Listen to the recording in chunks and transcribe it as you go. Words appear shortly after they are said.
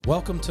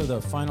Welcome to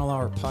the Final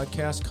Hour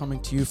podcast, coming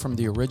to you from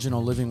the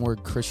original Living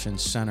Word Christian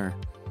Center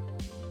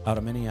out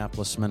of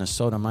Minneapolis,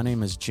 Minnesota. My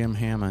name is Jim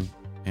Hammond,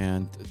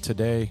 and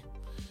today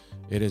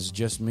it is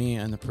just me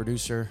and the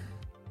producer,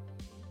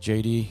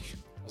 JD.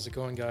 How's it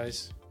going,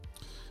 guys?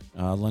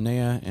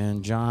 Linnea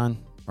and John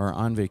are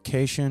on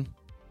vacation,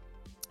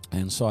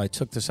 and so I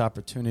took this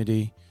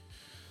opportunity,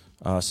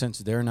 since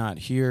they're not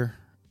here,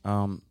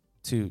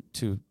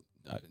 to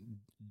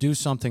do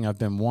something I've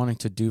been wanting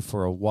to do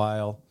for a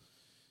while.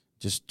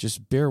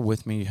 Just bear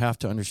with me. You have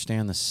to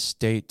understand the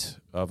state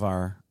of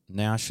our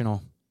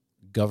national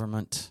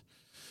government.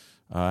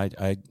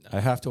 I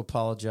have to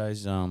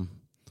apologize. I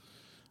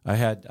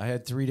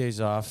had 3 days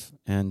off,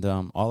 and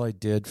all I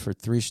did for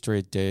 3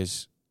 straight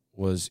days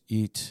was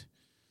eat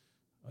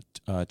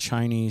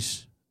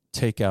Chinese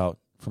takeout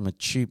from a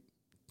cheap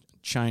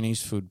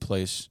Chinese food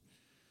place.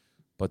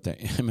 But the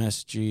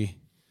MSG,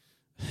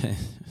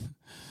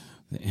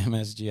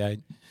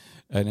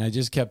 I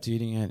just kept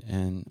eating it,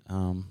 and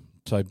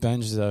so I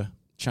binged the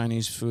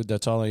Chinese food.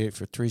 That's all I ate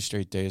for 3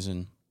 straight days,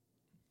 and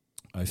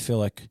I feel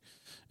like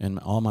in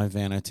all my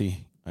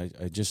vanity,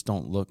 I just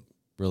don't look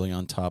really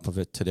on top of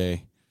it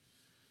today.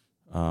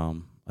 I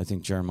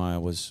think Jeremiah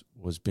was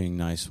being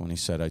nice when he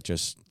said I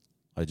just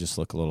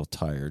look a little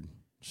tired.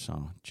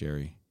 So,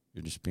 Jerry,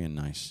 you're just being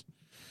nice.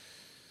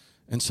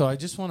 And so I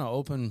just want to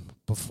open,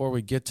 before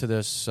we get to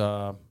this,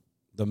 the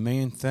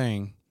main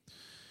thing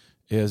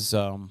is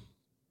one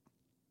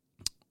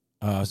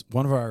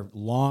of our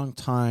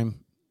longtime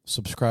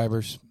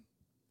subscribers,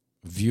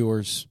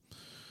 viewers,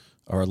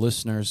 our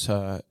listeners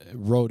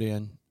wrote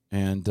in,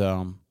 and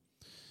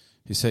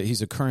he said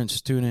he's a current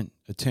student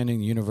attending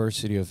the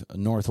University of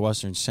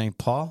Northwestern St.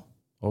 Paul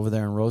over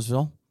there in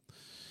Roseville,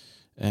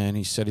 and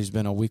he said he's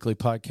been a weekly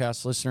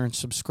podcast listener and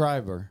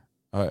subscriber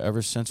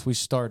ever since we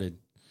started.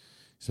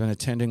 He's been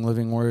attending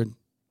Living Word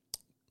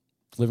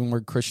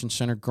Christian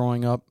Center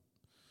growing up.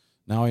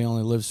 Now he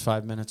only lives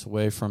 5 minutes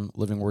away from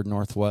Living Word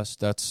Northwest.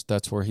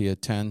 That's where he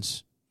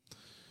attends.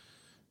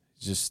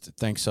 Just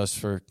thanks us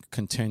for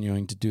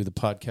continuing to do the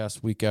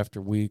podcast week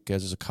after week.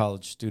 As a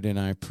college student,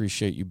 I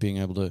appreciate you being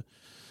able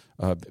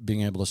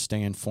to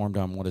stay informed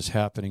on what is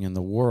happening in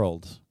the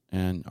world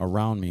and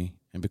around me,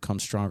 and become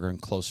stronger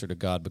and closer to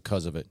God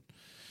because of it.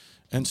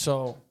 And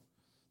so,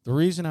 the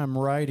reason I'm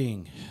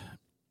writing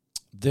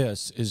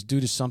this is due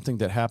to something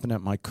that happened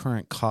at my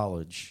current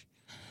college,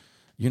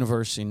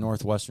 University of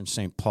Northwestern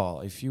St.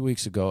 Paul. A few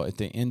weeks ago, at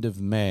the end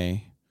of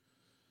May,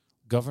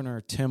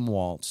 Governor Tim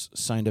Walz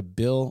signed a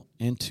bill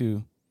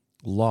into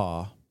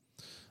law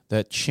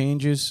that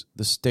changes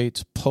the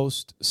state's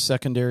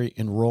post-secondary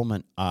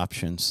enrollment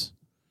options,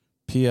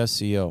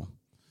 PSEO,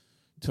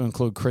 to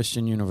include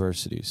Christian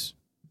universities.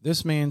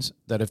 This means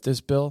that if this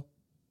bill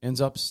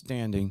ends up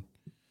standing,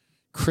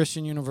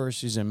 Christian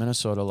universities in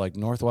Minnesota like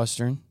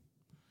Northwestern,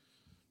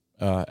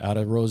 out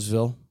of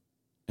Roseville,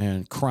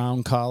 and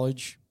Crown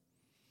College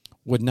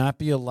would not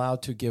be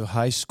allowed to give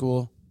high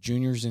school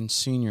juniors and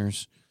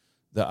seniors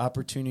the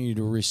opportunity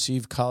to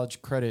receive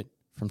college credit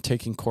from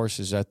taking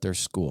courses at their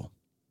school.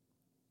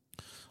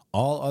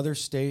 All other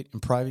state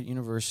and private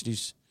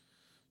universities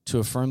to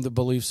affirm the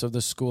beliefs of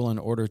the school in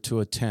order to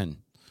attend,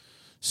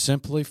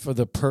 simply for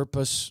the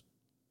purpose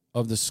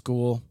of the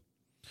school,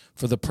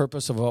 for the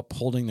purpose of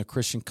upholding the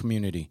Christian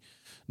community.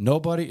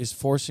 Nobody is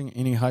forcing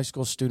any high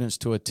school students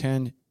to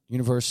attend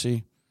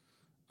University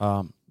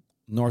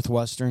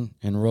Northwestern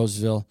in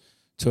Roseville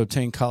to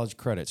obtain college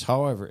credits.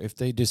 However, if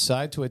they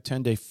decide to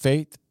attend, a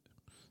faith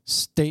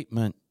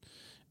statement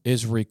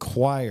is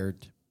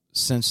required,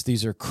 since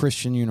these are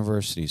Christian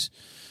universities.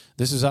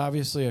 This is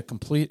obviously a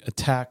complete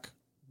attack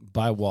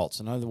by Walz.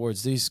 In other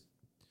words, if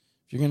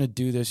you're going to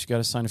do this, you got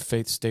to sign a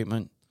faith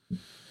statement.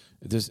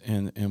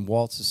 And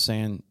Walz is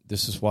saying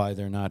this is why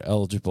they're not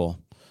eligible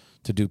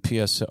to do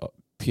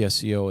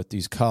PSEO at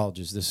these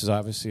colleges. This is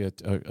obviously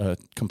a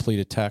complete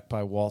attack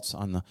by Walz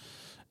on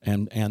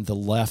the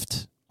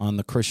left on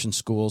the Christian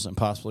schools, and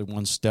possibly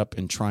one step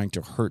in trying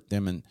to hurt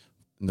them in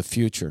the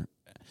future.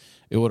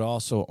 It would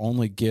also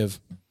only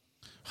give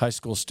high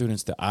school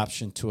students the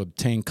option to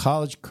obtain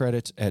college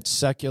credits at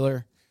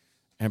secular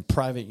and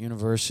private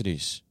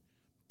universities,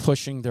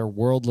 pushing their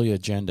worldly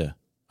agenda.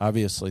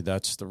 Obviously,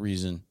 that's the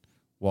reason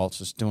Walz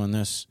is doing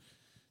this.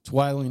 It's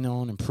widely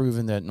known and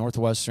proven that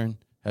Northwestern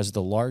has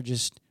the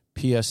largest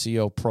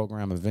PSEO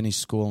program of any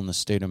school in the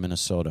state of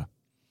Minnesota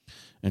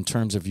in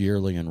terms of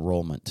yearly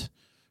enrollment.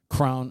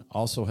 Crown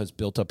also has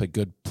built up a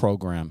good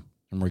program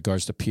in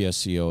regards to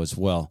PSEO as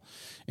well.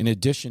 In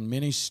addition,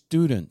 many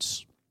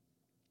students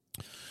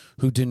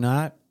who do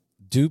not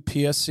do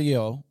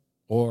PSEO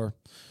or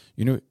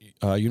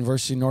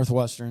University of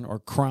Northwestern or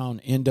Crown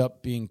end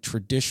up being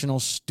traditional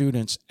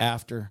students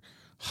after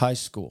high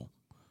school.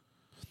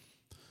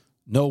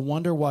 No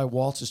wonder why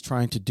Walz is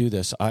trying to do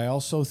this. I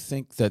also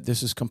think that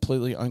this is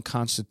completely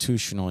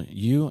unconstitutional.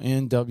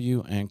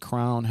 UNW and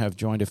Crown have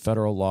joined a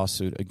federal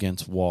lawsuit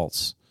against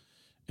Walz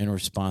in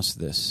response to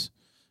this.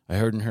 I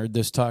hadn't heard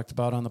this talked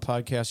about on the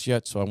podcast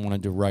yet, so I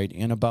wanted to write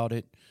in about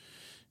it.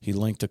 He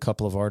linked a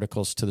couple of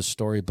articles to the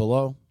story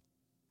below.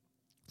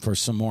 for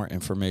some more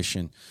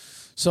information.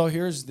 So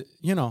here's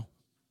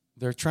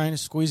they're trying to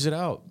squeeze it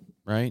out,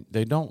 right?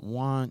 They don't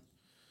want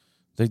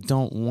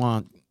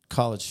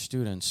college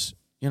students,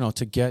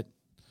 to get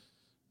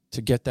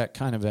that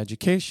kind of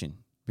education,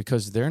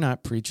 because they're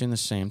not preaching the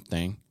same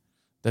thing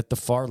that the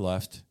far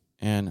left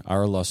and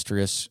our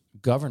illustrious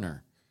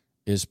governor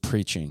is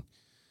preaching.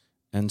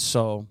 And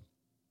so,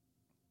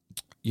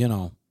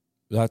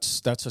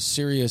 that's a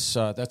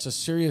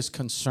serious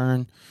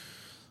concern,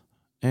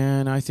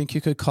 and I think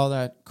you could call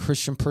that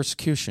Christian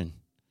persecution.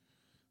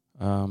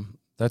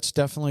 That's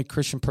definitely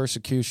Christian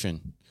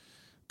persecution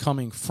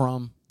coming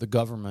from the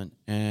government,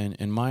 and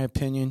in my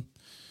opinion,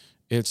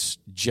 it's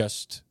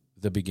just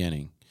the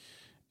beginning.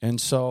 And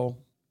so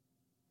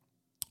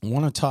I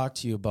want to talk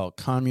to you about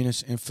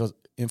communist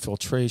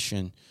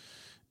infiltration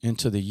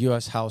into the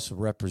U.S. House of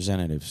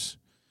Representatives.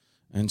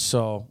 And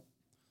so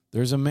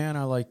there's a man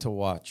I like to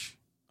watch.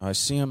 I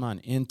see him on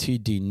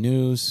NTD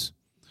News,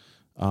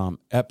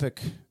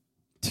 Epic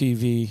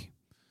TV,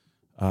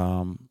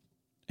 and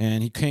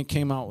he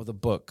came out with a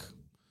book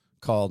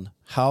called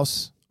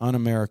House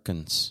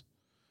Un-Americans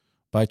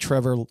by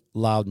Trevor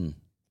Loudon,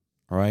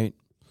 all right?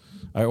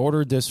 I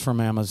ordered this from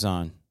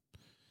Amazon.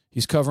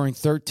 He's covering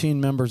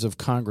 13 members of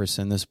Congress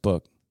in this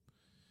book,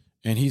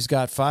 and he's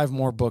got 5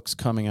 more books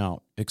coming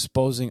out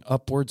exposing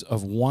upwards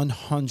of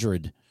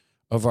 100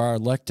 of our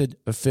elected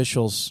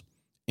officials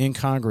in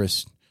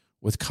Congress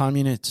with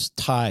communist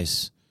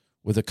ties,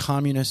 with a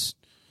communist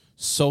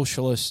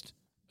socialist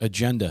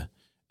agenda.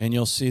 And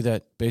you'll see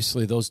that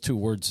basically those two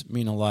words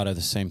mean a lot of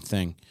the same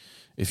thing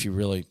if you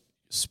really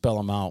spell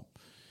them out.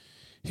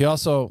 He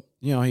also,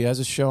 he has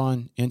a show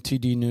on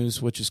NTD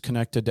News, which is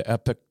connected to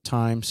Epic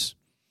Times,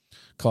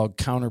 called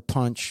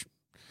Counterpunch.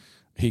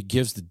 He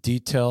gives the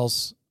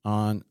details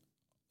on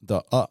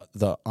the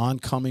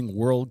oncoming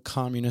world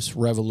communist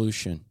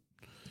revolution,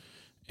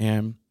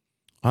 and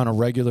on a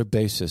regular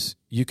basis.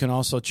 You can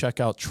also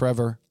check out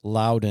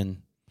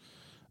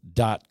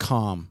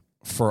trevorloudon.com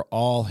for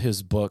all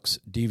his books,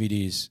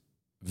 DVDs,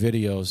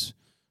 videos,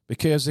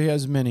 because he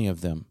has many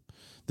of them.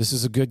 This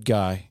is a good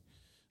guy.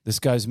 This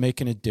guy's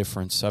making a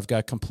difference. I've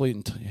got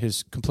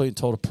his complete and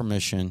total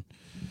permission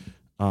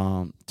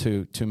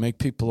to make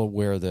people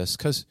aware of this,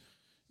 because,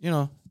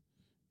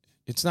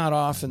 it's not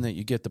often that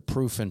you get the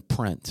proof in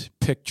print,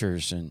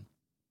 pictures and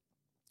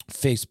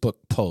Facebook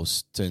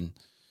posts, and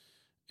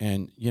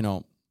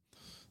a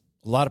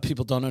lot of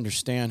people don't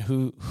understand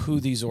who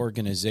these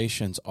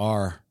organizations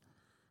are,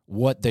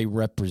 what they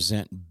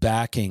represent,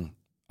 backing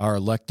our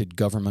elected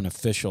government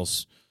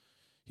officials.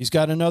 He's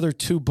got another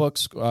 2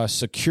 books,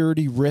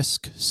 Security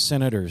Risk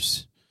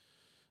Senators.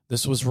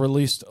 This was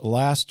released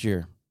last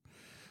year.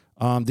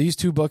 These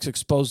 2 books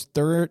expose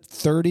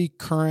 30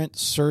 current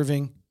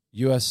serving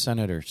U.S.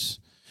 senators.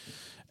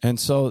 And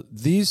so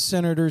these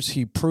senators,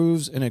 he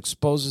proves and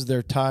exposes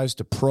their ties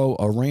to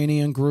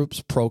pro-Iranian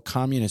groups,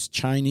 pro-communist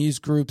Chinese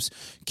groups,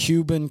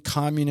 Cuban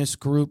communist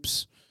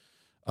groups,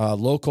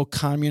 local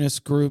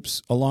communist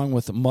groups, along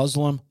with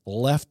Muslim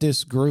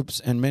leftist groups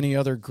and many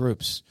other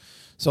groups.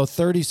 So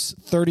 30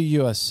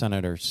 U.S.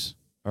 senators,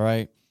 all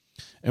right?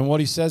 And what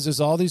he says is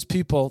all these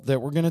people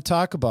that we're going to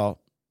talk about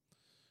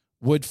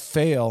would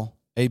fail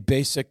a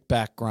basic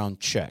background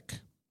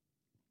check.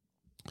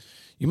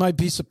 You might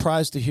be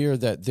surprised to hear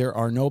that there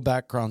are no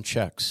background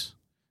checks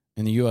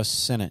in the U.S.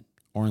 Senate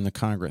or in the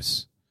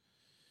Congress.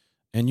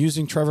 And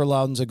using Trevor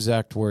Loudon's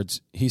exact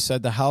words, he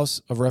said the House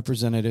of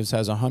Representatives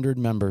has 100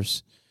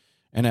 members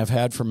and have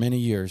had for many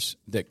years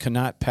that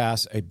cannot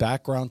pass a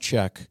background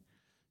check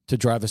to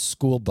drive a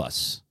school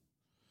bus.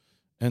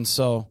 And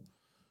so,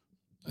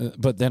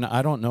 but then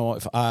I don't know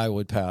if I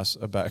would pass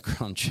a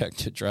background check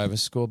to drive a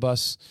school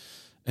bus.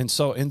 And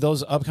so in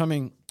those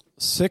upcoming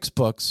 6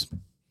 books,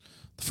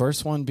 the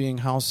first one being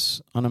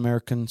House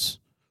Un-Americans,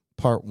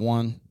 Part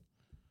 1,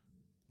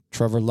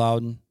 Trevor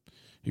Loudon.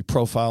 He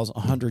profiles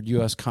 100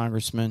 U.S.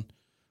 congressmen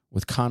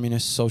with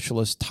communist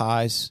socialist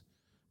ties,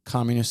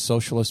 communist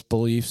socialist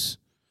beliefs.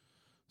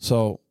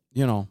 So,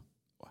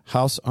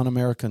 House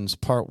Un-Americans,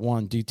 Part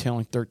 1,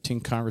 detailing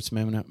 13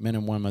 congressmen, men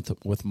and women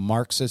with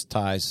Marxist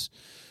ties.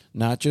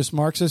 Not just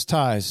Marxist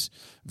ties,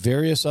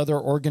 various other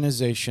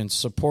organizations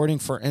supporting,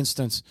 for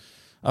instance,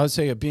 I would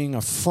say it being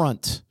a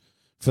front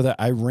for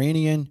the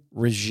Iranian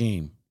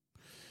regime.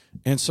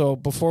 And so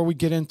before we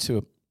get into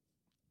it,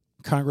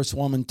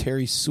 Congresswoman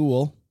Terry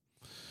Sewell,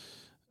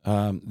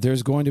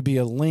 there's going to be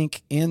a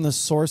link in the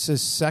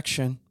sources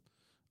section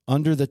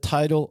under the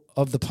title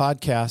of the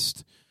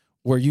podcast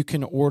where you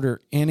can order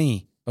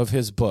any of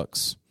his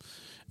books.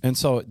 And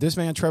so this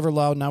man, Trevor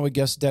Loudon, I would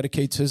guess,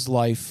 dedicates his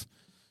life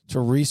to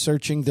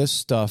researching this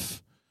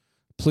stuff.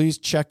 Please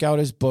check out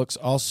his books.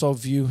 Also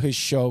view his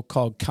show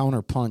called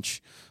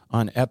Counterpunch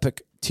on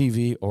Epic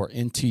TV or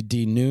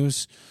NTD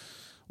News.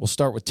 We'll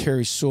start with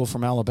Terry Sewell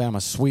from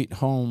Alabama, Sweet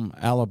Home,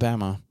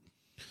 Alabama.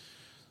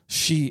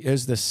 She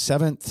is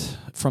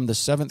from the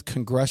 7th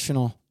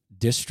Congressional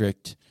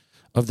District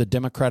of the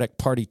Democratic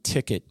Party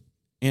ticket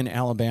in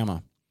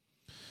Alabama.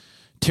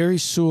 Terry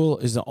Sewell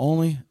is the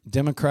only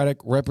Democratic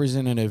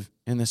representative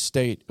in the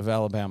state of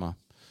Alabama.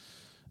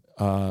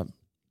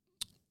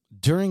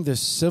 during the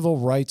civil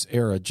rights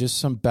era, just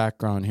some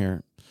background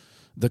here,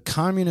 the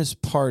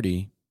Communist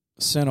Party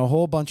sent a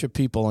whole bunch of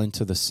people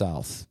into the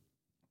South,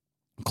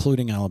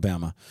 including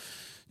Alabama,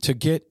 to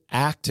get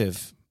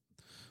active,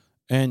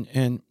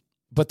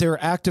 but they were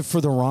active for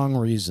the wrong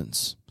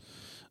reasons.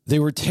 They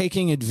were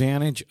taking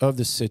advantage of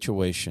the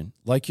situation,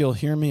 like you'll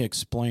hear me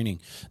explaining.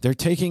 They're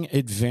taking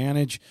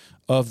advantage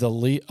of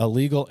the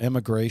illegal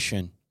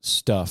immigration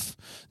stuff.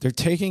 They're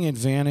taking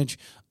advantage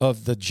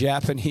of the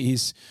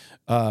Japanese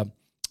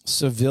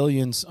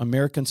civilians,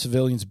 American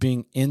civilians,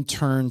 being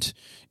interned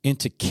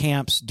into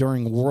camps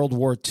during World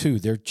War II.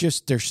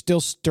 They're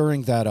still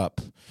stirring that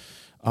up.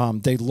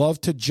 They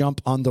love to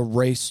jump on the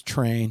race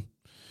train,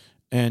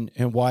 and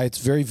why it's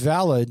very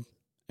valid,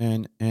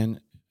 and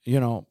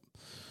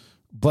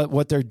but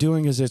what they're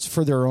doing is it's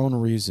for their own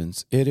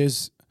reasons.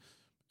 It's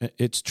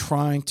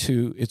trying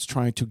to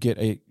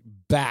get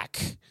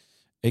back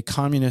a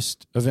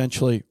communist,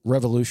 eventually,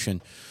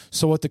 revolution.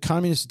 So what the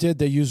communists did,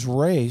 they used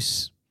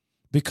race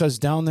because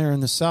down there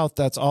in the South,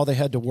 that's all they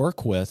had to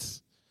work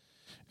with.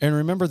 And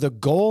remember, the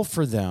goal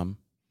for them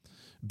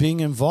being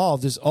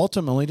involved is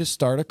ultimately to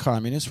start a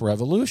communist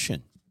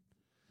revolution.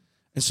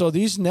 And so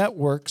these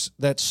networks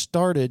that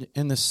started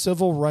in the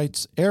civil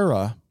rights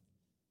era,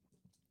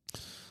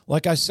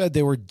 like I said,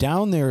 they were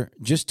down there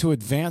just to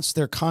advance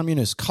their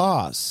communist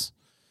cause.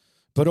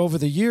 But over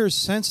the years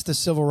since the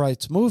civil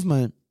rights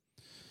movement,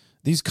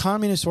 these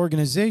communist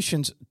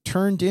organizations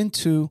turned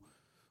into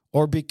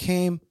or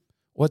became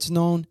what's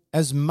known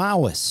as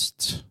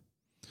Maoist.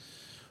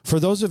 For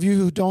those of you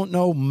who don't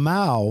know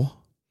Mao,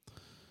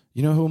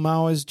 you know who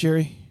Mao is,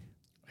 Jerry?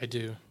 I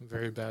do.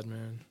 Very bad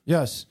man.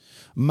 Yes.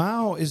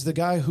 Mao is the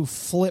guy who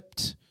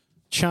flipped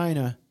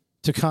China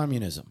to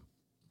communism,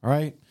 all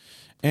right?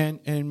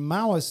 And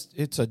Maoist,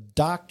 it's a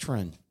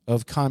doctrine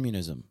of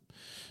communism.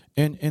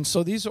 And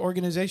so these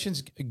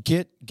organizations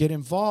get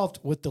involved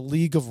with the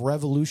League of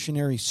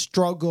Revolutionary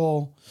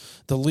Struggle,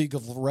 the League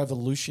of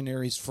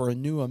Revolutionaries for a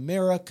New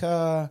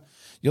America.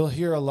 You'll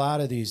hear a lot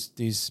of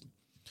these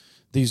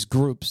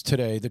groups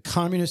today. The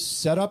communists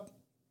set up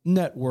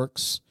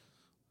networks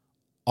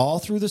all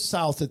through the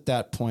South at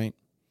that point.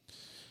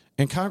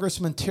 And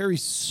Congressman Terry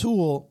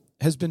Sewell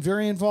has been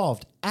very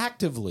involved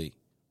actively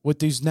with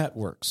these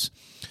networks.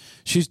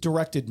 She's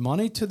directed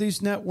money to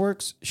these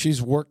networks.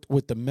 She's worked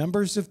with the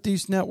members of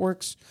these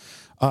networks.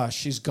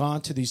 She's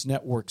gone to these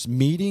networks'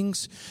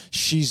 meetings.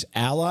 She's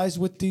allies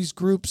with these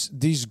groups.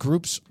 These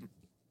groups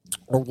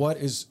are what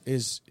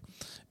is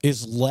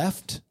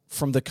left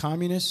from the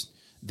communists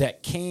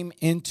that came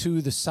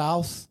into the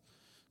South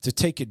to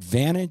take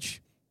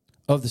advantage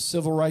of the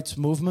civil rights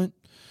movement,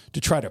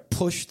 to try to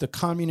push the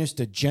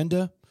communist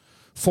agenda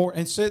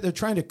and so they're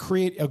trying to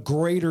create a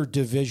greater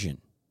division.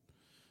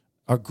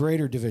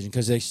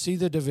 Because they see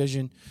the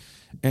division.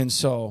 And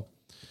so,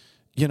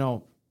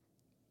 and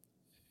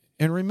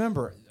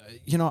remember,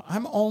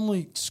 I'm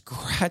only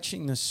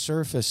scratching the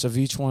surface of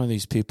each one of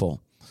these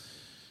people.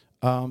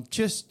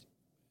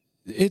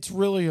 It's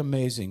really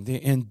amazing, the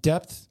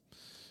in-depth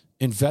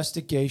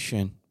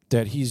investigation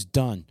that he's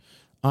done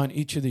on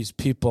each of these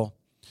people.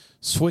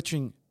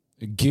 Switching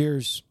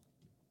gears,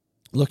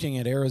 looking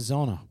at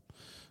Arizona,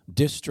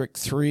 District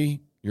 3,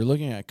 you're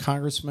looking at a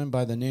congressman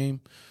by the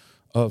name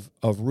of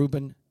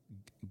Ruben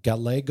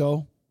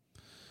Gallego.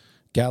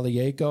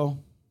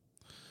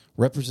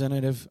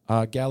 Representative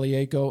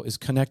Gallego is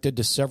connected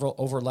to several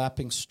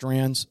overlapping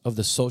strands of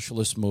the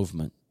socialist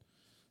movement.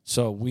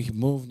 So we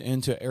moved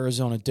into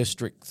Arizona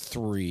District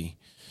 3.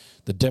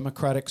 The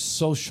Democratic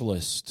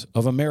Socialist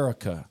of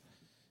America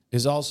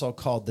is also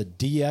called the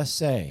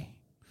DSA.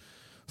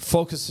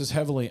 Focuses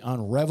heavily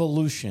on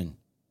revolution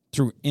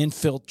through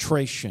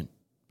infiltration.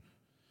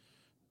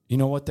 You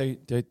know what they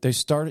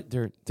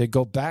started? They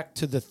go back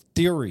to the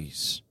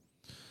theories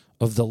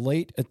of the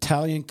late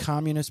Italian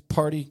Communist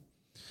Party,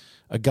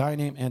 a guy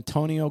named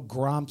Antonio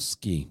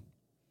Gramsci.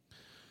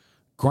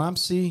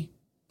 Gramsci,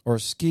 or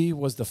Ski,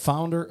 was the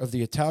founder of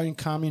the Italian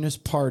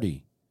Communist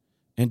Party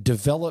and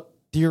developed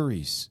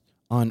theories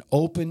on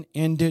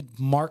open-ended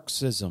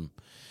Marxism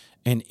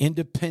and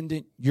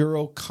independent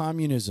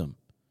Euro-communism.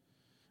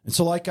 And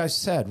so, like I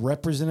said,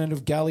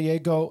 Representative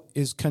Gallego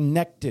is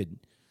connected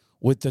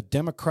with the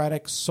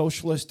Democratic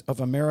Socialist of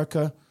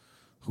America,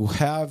 who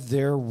have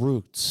their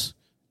roots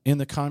in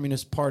the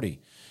Communist Party.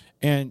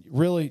 And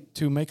really,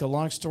 to make a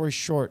long story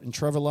short, in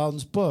Trevor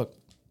Loudon's book,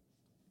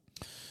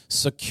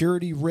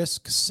 Security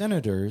Risk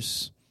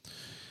Senators,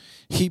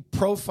 he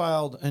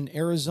profiled an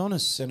Arizona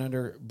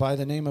senator by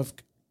the name of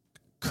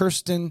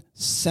Kirsten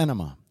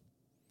Sinema.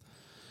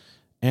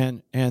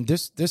 And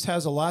this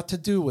has a lot to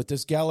do with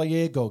this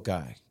Gallego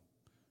guy.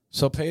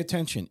 So pay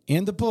attention.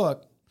 In the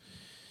book,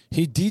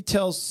 he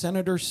details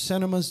Senator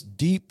Sinema's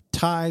deep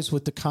ties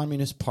with the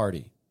Communist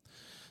Party,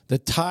 the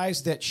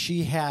ties that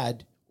she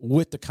had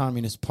with the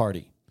Communist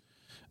Party.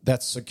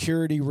 That's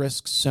security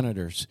risk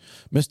senators.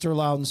 Mr.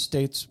 Loudon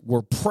states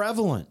were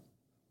prevalent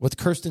with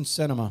Kirsten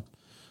Sinema,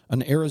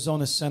 an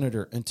Arizona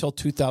senator, until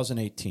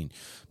 2018.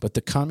 But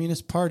the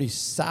Communist Party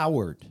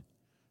soured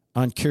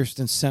on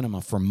Kyrsten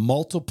Sinema for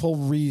multiple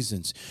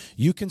reasons.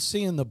 You can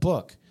see in the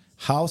book,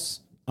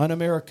 House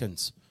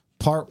Un-Americans,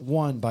 Part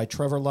 1 by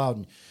Trevor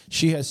Loudon.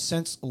 She has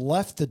since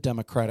left the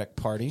Democratic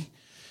Party.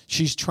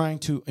 She's trying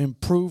to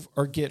improve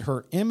or get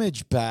her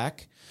image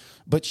back,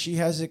 but she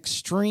has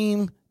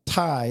extreme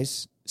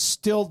ties,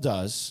 still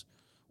does,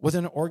 with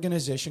an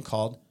organization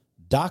called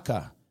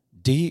DACA,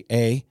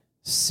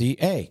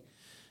 D-A-C-A.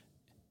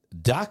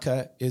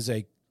 DACA is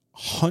a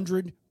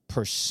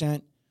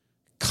 100%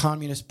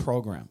 communist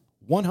program,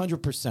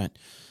 100%.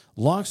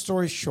 Long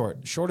story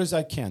short as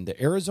I can, the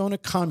Arizona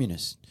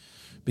communists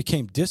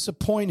became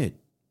disappointed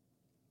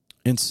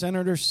in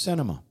Senator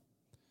Sinema.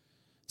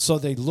 So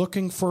they're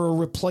looking for a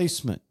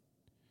replacement.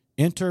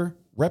 Enter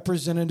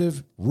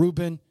Representative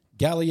Ruben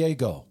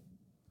Gallego.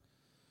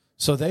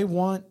 So they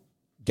want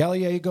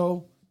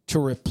Gallego to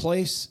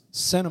replace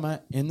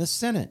Sinema in the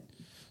Senate.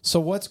 So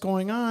what's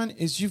going on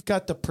is you've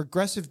got the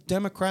Progressive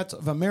Democrats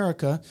of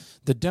America,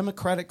 the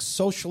Democratic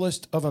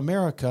Socialist of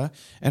America,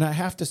 and I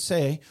have to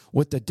say,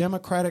 with the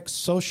Democratic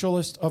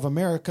Socialist of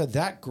America,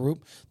 that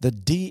group, the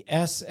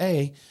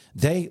DSA,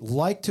 they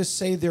like to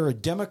say they're a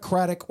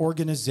democratic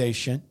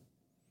organization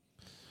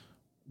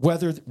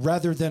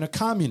rather than a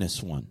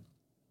communist one.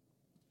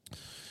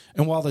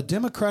 And while the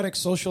Democratic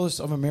Socialists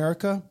of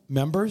America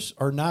members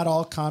are not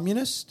all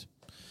communist,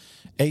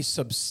 a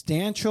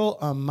substantial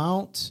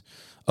amount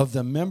of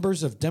the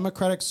members of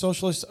Democratic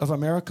Socialists of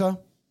America,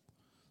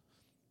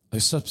 a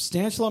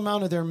substantial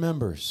amount of their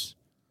members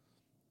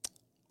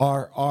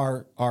are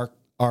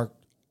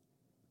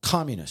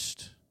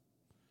communist.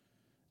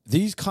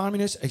 These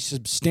communists, a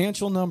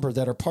substantial number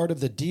that are part of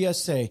the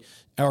DSA,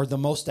 are the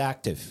most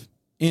active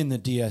in the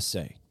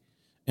DSA.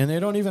 And they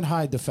don't even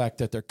hide the fact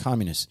that they're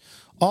communists.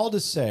 All to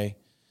say,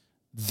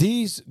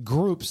 these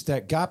groups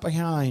that got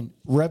behind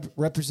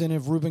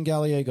Representative Ruben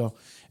Gallego,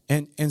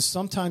 and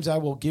sometimes I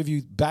will give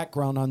you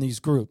background on these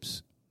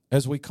groups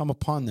as we come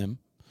upon them.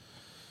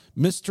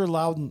 Mr.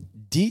 Loudon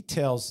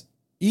details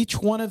each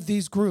one of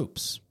these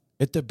groups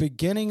at the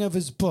beginning of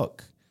his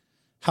book,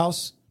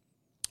 House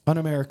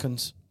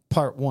Un-Americans,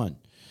 Part 1.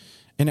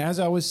 And as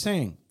I was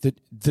saying, the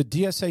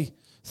DSA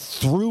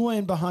threw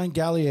in behind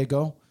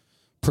Gallego.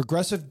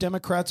 Progressive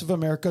Democrats of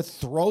America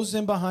throws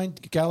in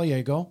behind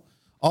Gallego.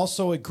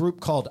 Also, a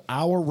group called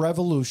Our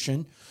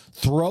Revolution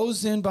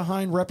throws in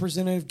behind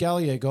Representative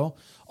Gallego.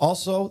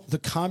 Also, the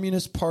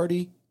Communist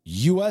Party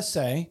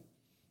USA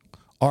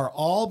are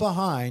all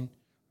behind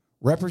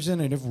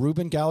Representative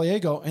Ruben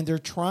Gallego, and they're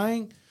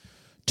trying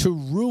to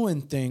ruin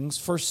things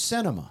for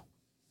Sinema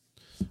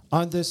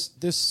on this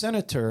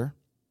senator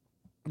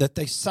that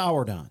they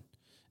soured on.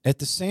 At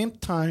the same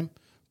time,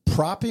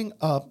 propping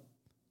up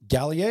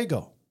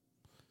Gallego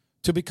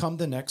to become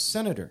the next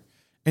senator.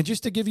 And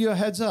just to give you a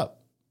heads up,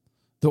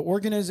 the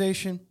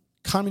organization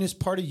Communist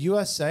Party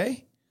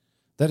USA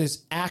that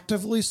is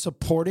actively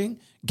supporting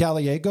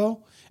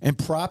Gallego and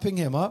propping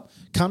him up,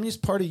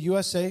 Communist Party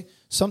USA,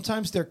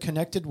 sometimes they're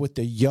connected with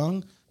the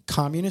Young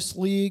Communist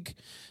League.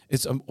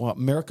 It's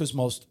America's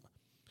most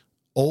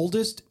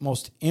oldest,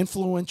 most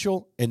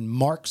influential, and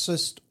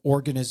Marxist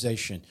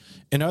organization.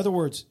 In other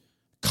words,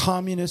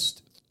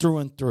 communist through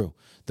and through.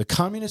 The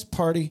Communist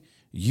Party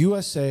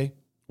USA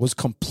was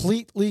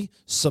completely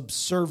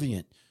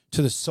subservient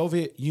to the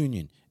Soviet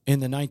Union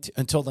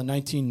until the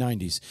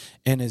 1990s,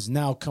 and is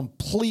now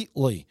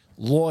completely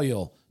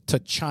loyal to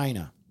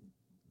China.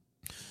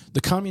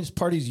 The Communist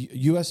Party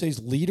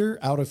USA's leader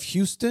out of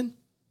Houston,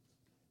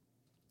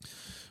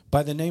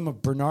 by the name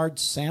of Bernard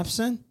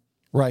Sampson,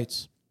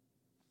 writes,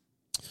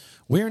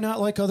 "We are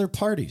not like other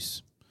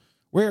parties.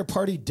 We are a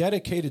party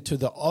dedicated to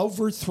the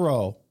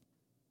overthrow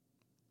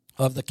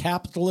of the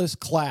capitalist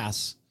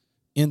class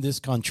in this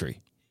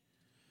country."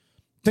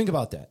 Think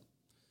about that.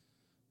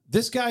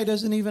 This guy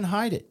doesn't even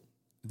hide it.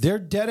 They're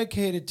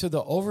dedicated to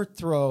the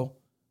overthrow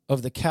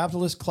of the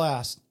capitalist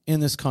class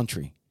in this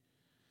country.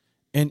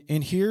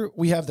 And here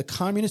we have the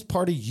Communist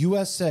Party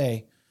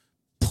USA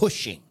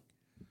pushing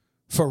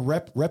for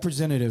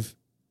Representative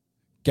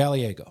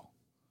Gallego,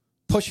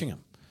 pushing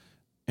him.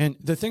 And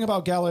the thing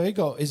about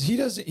Gallego is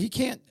he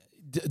can't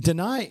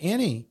deny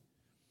any,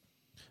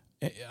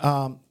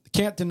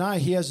 can't deny,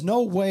 he has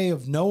no way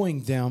of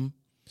knowing them.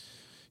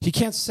 He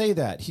can't say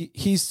that.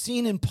 He's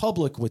seen in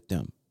public with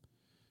them.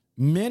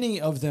 Many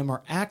of them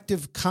are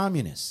active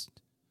communists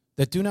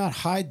that do not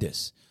hide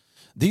this.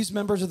 These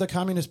members of the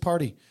Communist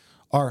Party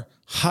are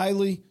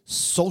highly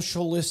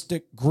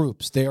socialistic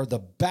groups. They are the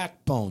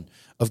backbone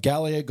of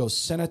Gallego's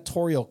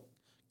senatorial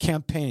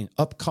campaign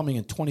upcoming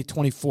in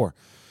 2024.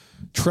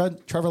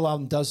 Trevor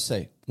Loudon does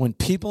say, when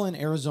people in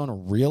Arizona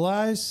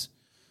realize,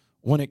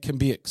 when it can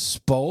be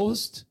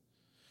exposed,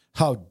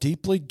 how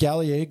deeply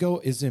Gallego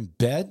is in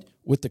bed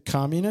with the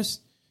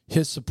communists,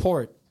 his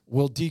support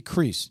will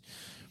decrease.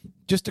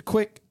 Just a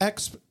quick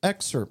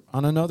excerpt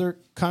on another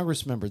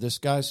Congress member. This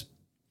guy's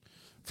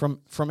from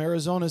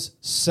Arizona's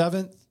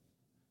 7th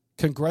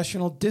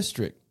Congressional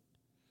District.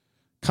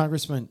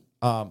 Congressman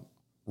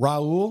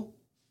Raul,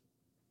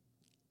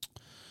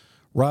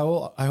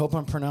 I hope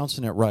I'm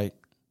pronouncing it right,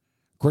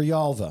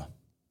 Grijalva.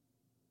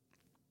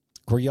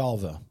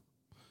 Grijalva.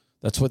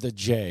 That's with a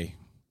J.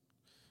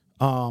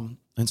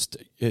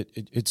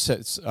 It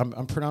says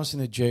I'm pronouncing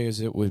the J as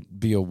it would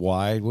be a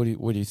Y. What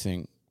do you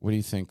think? What do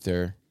you think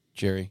there,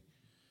 Jerry?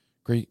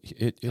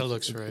 That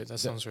looks right. That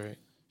sounds right.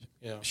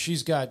 Yeah.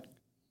 She's got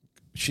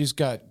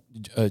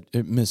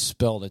it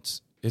misspelled.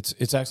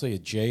 It's actually a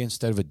J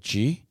instead of a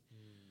G.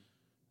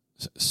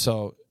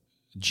 So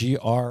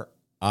Grijalva.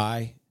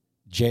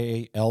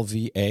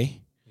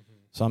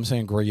 So I'm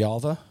saying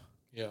Grijalva.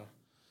 Yeah.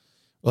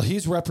 Well,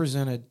 he's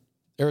represented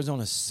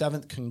Arizona's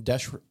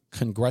 7th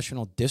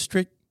congressional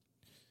district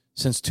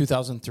since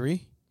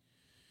 2003.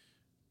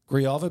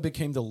 Grijalva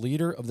became the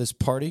leader of this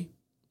party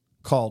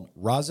called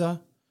Raza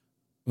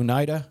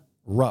Unida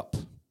RUP,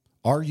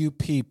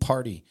 RUP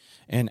party.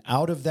 And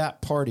out of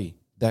that party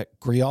that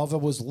Grijalva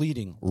was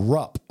leading,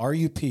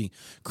 RUP,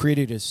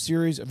 created a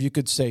series of, you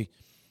could say,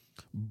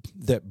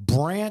 that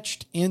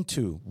branched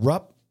into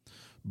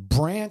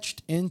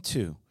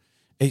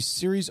a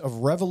series of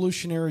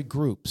revolutionary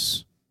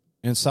groups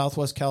in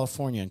Southwest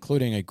California,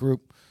 including a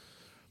group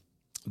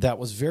that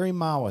was very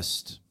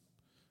Maoist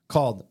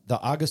called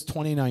the August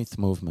 29th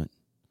Movement,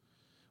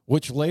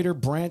 which later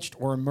branched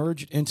or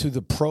emerged into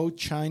the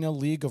Pro-China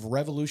League of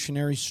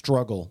Revolutionary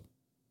Struggle,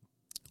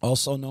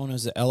 also known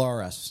as the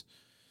LRS.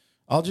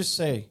 I'll just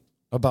say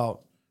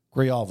about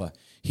Grijalva,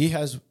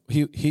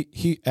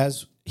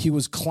 as he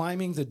was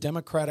climbing the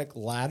Democratic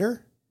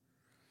ladder,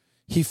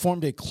 he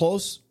formed a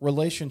close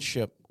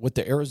relationship with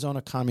the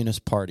Arizona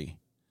Communist Party.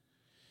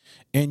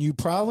 And you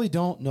probably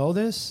don't know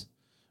this,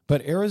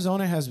 but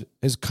Arizona has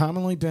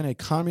commonly been a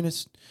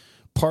Communist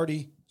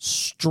Party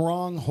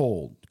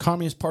stronghold.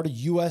 Communist Party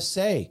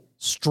USA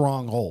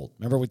stronghold.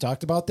 Remember we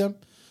talked about them?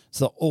 It's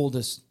the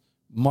oldest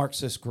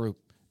Marxist group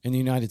in the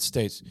United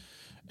States.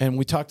 And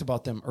we talked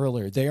about them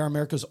earlier. They are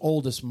America's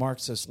oldest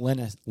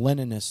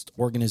Marxist-Leninist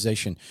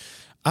organization.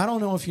 I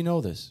don't know if you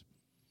know this,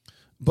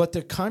 but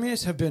the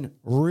communists have been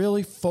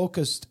really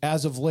focused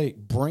as of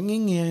late,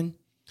 bringing in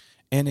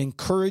and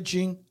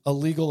encouraging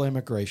illegal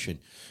immigration,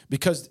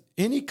 because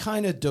any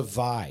kind of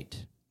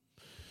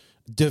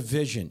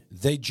division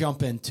they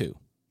jump into.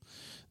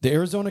 The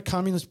Arizona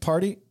Communist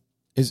Party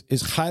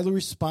is highly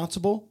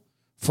responsible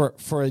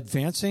for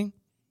advancing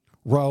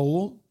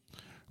Raul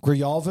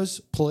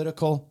Grijalva's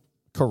political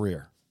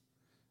career.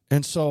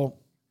 And so,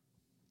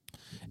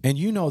 and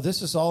you know,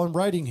 this is all in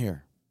writing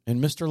here in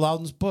Mr.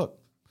 Loudon's book.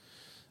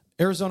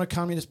 Arizona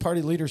Communist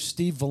Party leader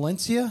Steve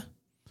Valencia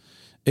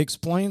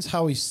explains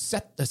how he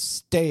set the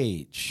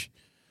stage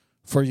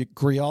for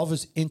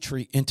Grijalva's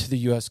entry into the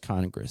U.S.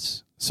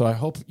 Congress. So I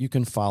hope you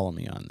can follow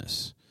me on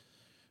this.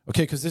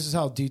 Okay, because this is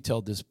how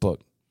detailed this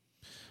book.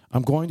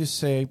 I'm going to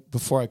say,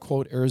 before I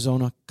quote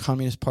Arizona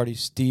Communist Party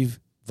Steve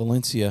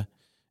Valencia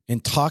in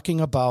talking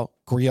about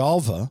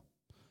Grijalva,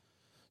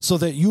 so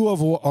that you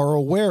are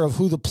aware of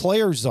who the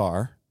players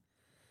are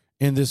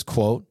in this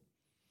quote,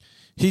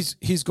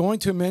 he's going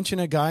to mention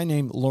a guy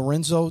named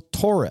Lorenzo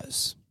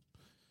Torres.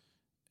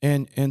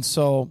 And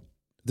so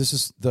this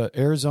is the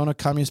Arizona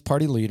Communist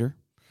Party leader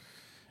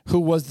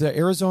who was the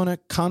Arizona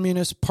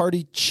Communist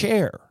Party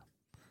chair.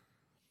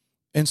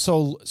 And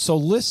so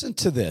listen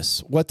to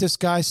this, what this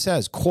guy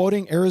says,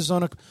 quoting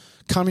Arizona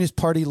Communist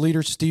Party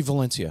leader Steve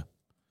Valencia.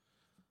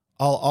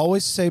 I'll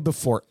always say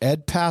before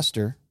Ed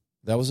Pastor,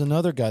 that was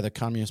another guy the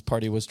Communist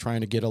Party was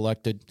trying to get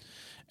elected,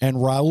 and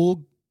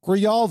Raul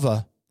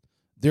Grijalva,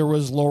 there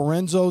was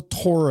Lorenzo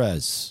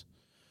Torres.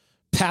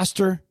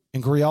 Pastor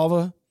and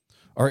Grijalva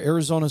are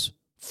Arizona's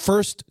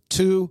first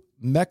two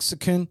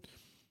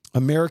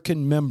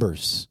Mexican-American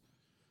members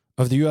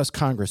of the U.S.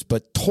 Congress,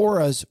 but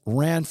Torres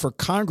ran for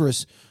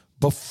Congress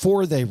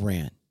before they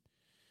ran.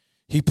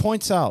 He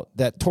points out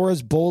that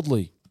Torres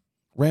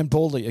ran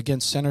boldly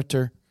against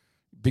Senator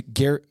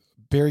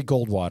Barry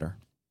Goldwater.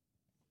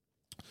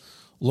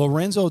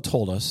 Lorenzo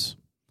told us,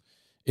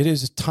 it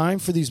is time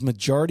for these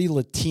majority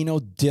Latino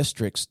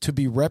districts to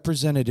be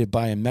represented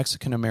by a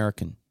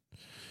Mexican-American.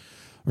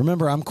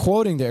 Remember, I'm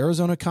quoting the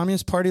Arizona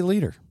Communist Party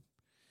leader.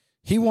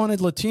 He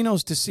wanted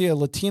Latinos to see a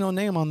Latino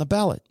name on the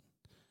ballot.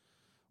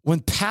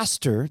 When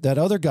Pastor, that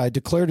other guy,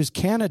 declared his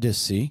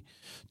candidacy,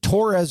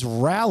 Torres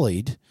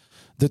rallied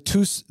the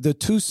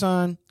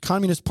Tucson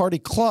Communist Party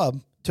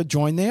Club to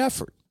join the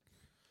effort.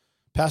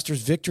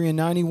 Pastor's victory in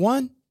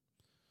 91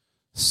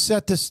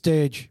 set the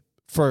stage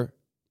for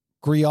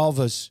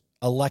Grijalva's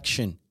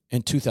election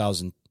in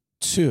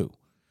 2002.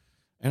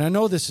 And I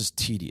know this is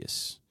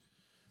tedious,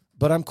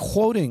 but I'm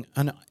quoting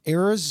an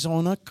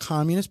Arizona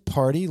Communist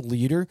Party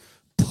leader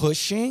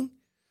pushing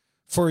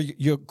for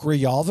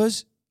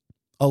Grijalva's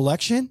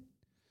election,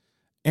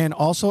 and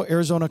also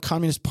Arizona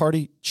Communist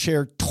Party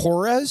Chair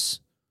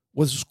Torres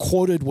was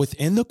quoted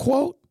within the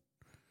quote.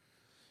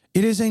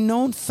 It is a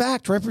known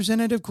fact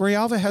Representative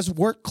Grijalva has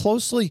worked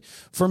closely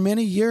for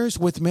many years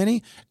with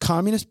many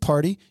Communist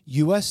Party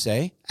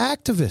USA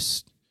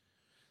activists.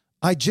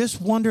 I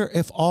just wonder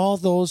if all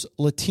those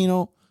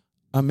Latino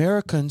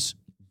Americans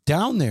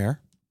down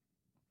there,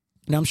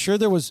 and I'm sure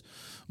there was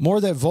more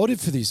that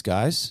voted for these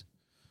guys,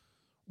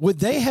 would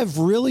they have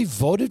really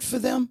voted for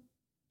them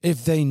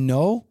if they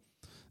know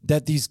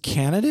that these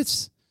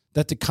candidates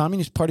that the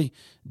Communist Party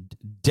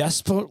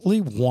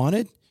desperately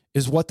wanted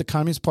is what the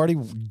Communist Party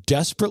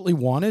desperately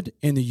wanted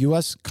in the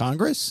U.S.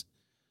 Congress?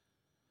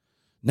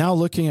 Now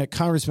looking at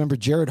Congressmember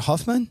Jared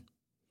Huffman,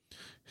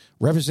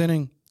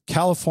 representing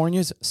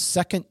California's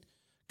 2nd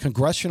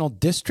Congressional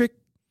District.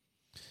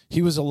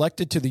 He was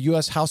elected to the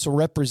U.S. House of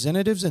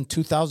Representatives in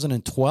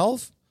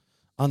 2012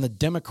 on the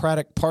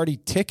Democratic Party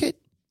ticket.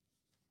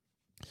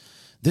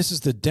 This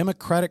is the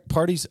Democratic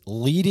Party's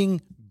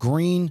leading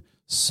green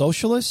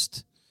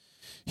socialist.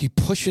 He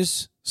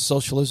pushes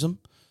socialism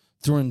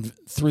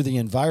through the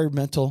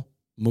environmental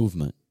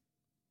movement.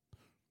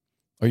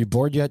 Are you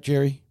bored yet,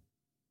 Jerry?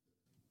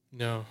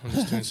 No, I'm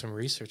just doing some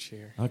research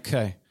here.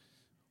 Okay.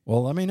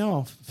 Well, let me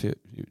know if you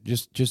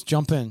just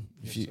jump in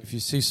if you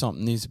see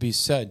something needs to be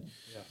said.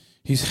 Yeah.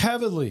 He's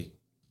heavily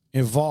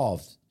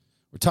involved.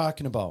 We're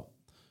talking about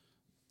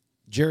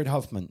Jared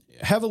Huffman,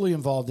 heavily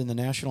involved in the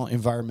National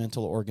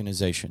Environmental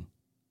Organization.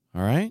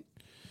 All right?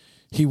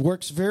 He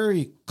works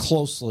very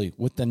closely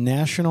with the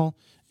National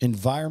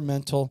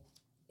Environmental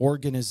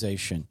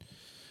Organization.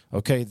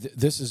 Okay,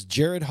 this is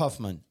Jared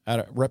Huffman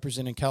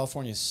representing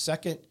California's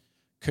 2nd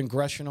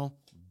Congressional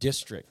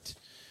District.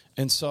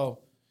 And so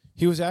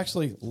he was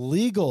actually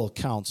legal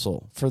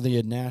counsel for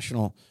the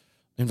National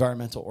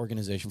Environmental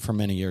Organization for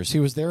many years. He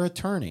was their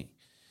attorney.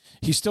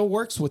 He still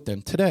works with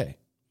them today.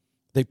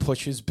 They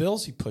push his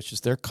bills. He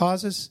pushes their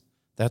causes.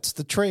 That's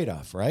the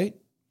trade-off, right?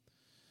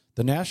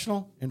 The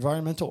National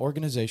Environmental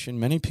Organization,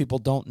 many people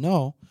don't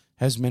know,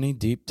 has many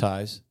deep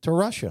ties to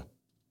Russia.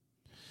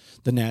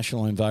 The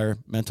National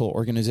Environmental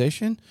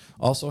Organization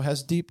also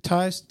has deep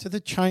ties to the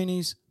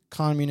Chinese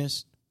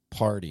Communist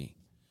Party.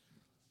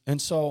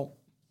 And so,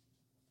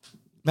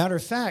 matter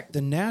of fact,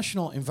 the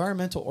National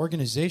Environmental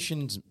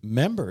Organization's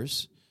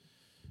members,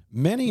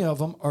 many of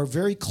them are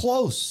very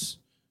close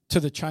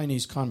to the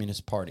Chinese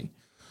Communist Party.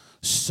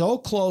 So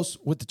close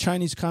with the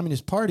Chinese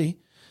Communist Party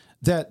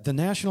that the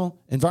National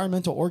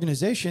Environmental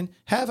Organization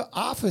have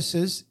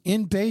offices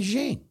in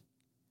Beijing.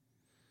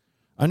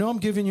 I know I'm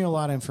giving you a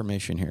lot of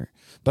information here,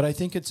 but I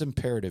think it's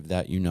imperative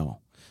that you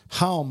know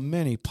how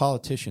many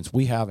politicians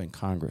we have in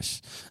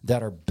Congress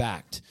that are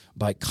backed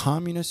by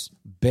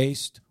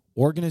communist-based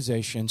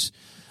organizations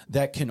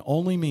that can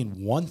only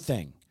mean one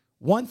thing,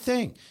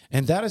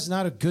 and that is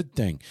not a good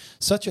thing.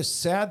 Such a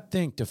sad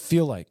thing to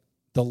feel like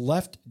the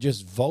left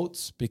just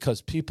votes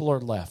because people are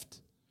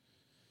left.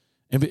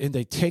 And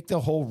they take the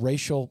whole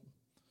racial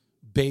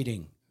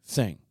baiting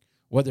thing,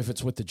 whether if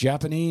it's with the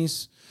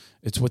Japanese,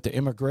 it's with the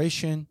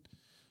immigration.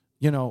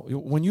 You know,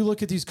 when you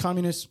look at these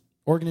communist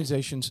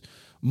organizations,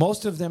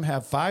 most of them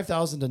have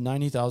 5,000 to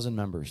 90,000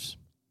 members.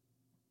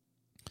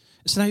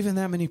 It's not even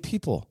that many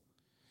people.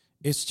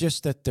 It's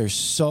just that they're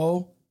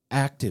so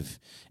active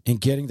in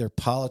getting their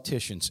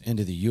politicians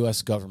into the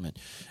U.S. government.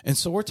 And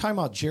so we're talking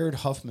about Jared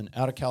Huffman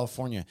out of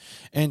California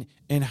and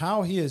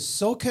how he is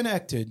so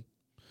connected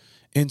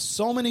in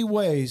so many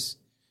ways.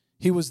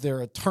 He was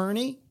their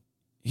attorney.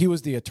 He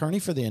was the attorney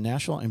for the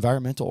National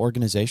Environmental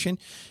Organization.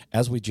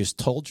 As we just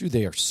told you,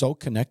 they are so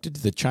connected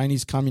to the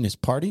Chinese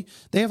Communist Party.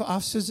 They have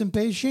offices in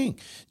Beijing.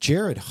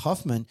 Jared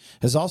Huffman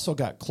has also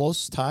got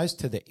close ties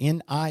to the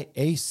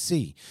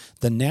NIAC,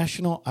 the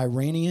National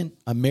Iranian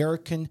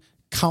American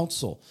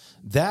Council.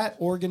 That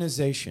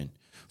organization,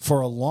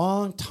 for a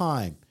long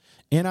time,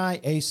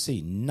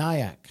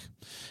 NIAC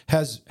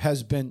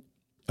has been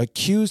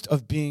accused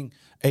of being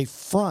a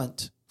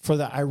front for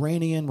the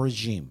Iranian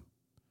regime.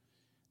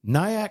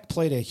 NIAC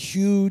played a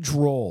huge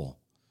role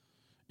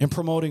in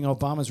promoting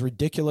Obama's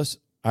ridiculous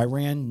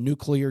Iran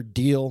nuclear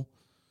deal,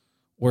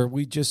 where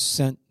we just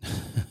sent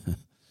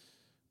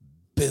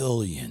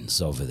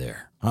billions over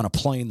there on a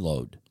plane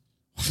load.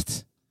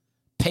 What?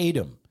 Paid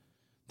them.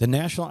 The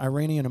National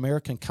Iranian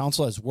American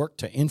Council has worked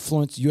to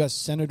influence U.S.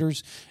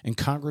 senators and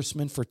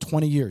congressmen for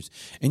 20 years.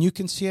 And you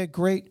can see a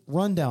great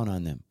rundown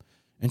on them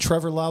in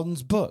Trevor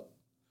Loudon's book,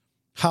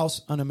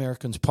 House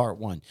Un-Americans Part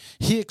 1.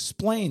 He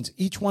explains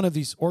each one of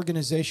these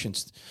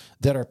organizations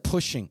that are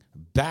pushing,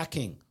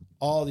 backing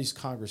all these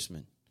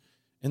congressmen.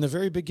 In the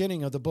very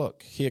beginning of the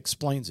book, he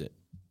explains it.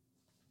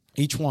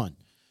 Each one.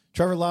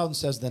 Trevor Loudon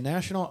says the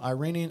National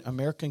Iranian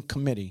American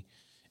Committee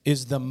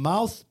is the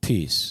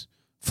mouthpiece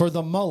for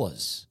the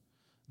mullahs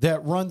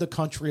that run the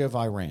country of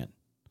Iran.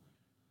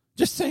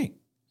 Just think.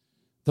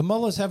 The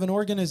mullahs have an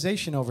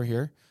organization over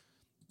here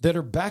that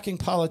are backing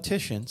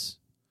politicians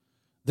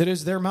that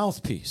is their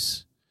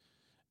mouthpiece.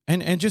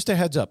 And just a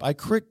heads up, I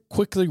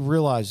quickly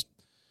realized,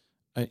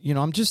 I'm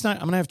going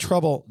to have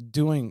trouble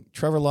doing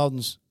Trevor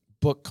Loudon's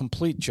book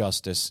complete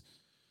justice.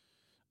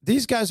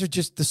 These guys are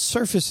just, the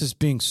surface is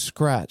being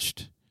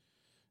scratched.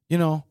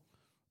 I'm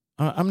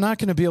not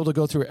going to be able to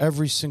go through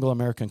every single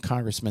American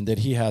congressman that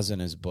he has in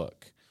his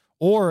book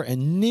or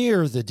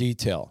near the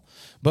detail.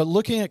 But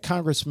looking at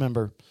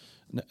Congressmember,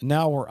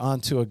 now we're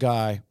on to a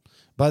guy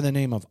by the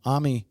name of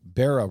Ami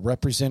Bera,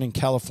 representing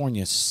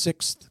California's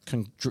 6th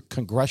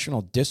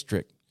Congressional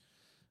District.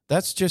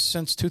 That's just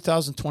since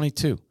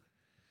 2022.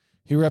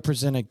 He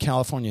represented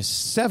California's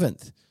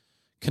 7th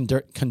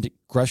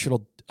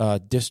Congressional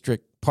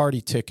District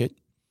Party ticket,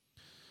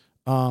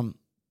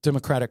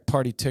 Democratic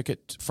Party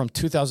ticket from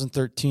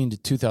 2013 to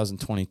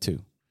 2022.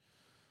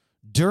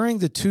 During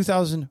the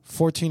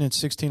 2014 and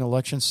 16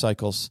 election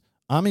cycles,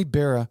 Ami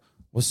Bera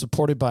was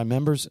supported by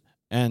members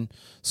and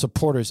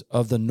supporters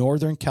of the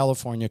Northern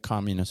California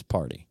Communist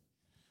Party.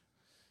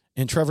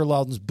 In Trevor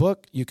Loudon's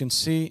book, you can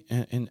see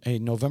in a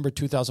November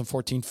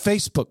 2014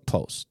 Facebook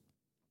post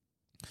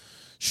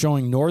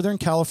showing Northern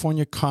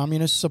California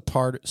Communist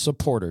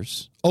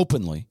supporters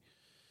openly,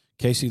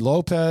 Casey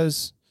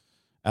Lopez,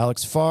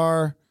 Alex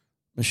Farr,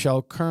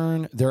 Michelle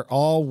Kern, they're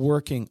all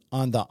working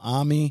on the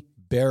Ami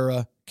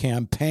Bera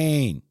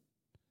campaign.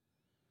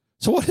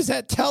 So what does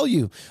that tell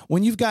you?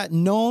 When you've got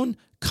known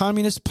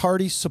Communist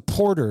Party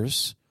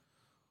supporters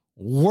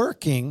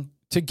working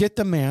to get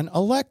the man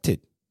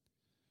elected.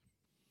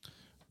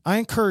 I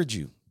encourage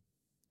you,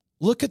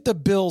 look at the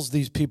bills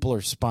these people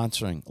are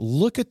sponsoring.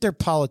 Look at their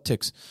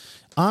politics.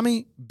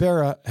 Ami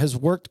Bera has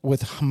worked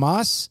with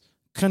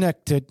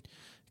Hamas-connected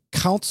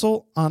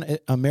Council on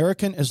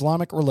American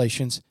Islamic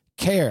Relations,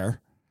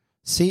 CAIR,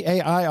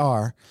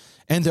 C-A-I-R,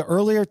 and the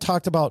earlier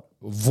talked about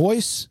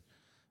Voice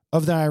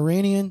of the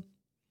Iranian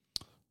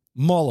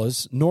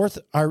Mullahs,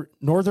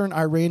 Northern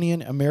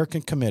Iranian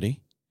American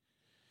Committee.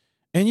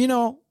 And, you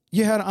know,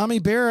 you had Ami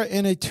Bera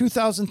in a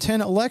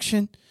 2010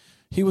 election.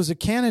 He was a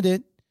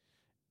candidate,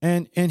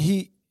 and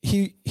he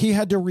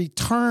had to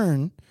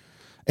return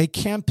a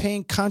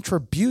campaign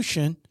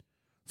contribution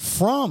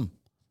from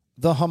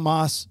the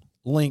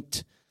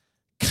Hamas-linked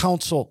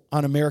Council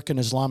on American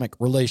Islamic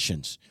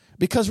Relations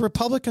because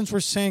Republicans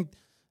were saying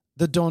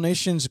the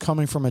donations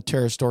coming from a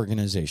terrorist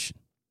organization.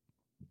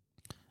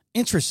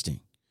 Interesting.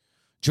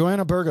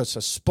 Joanna Burgos,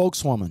 a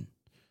spokeswoman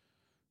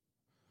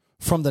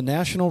from the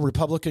National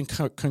Republican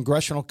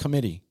Congressional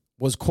Committee,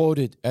 was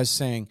quoted as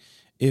saying,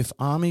 if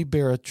Ami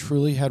Bera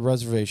truly had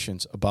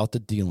reservations about the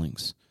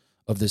dealings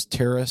of this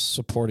terrorist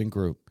supporting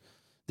group,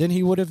 then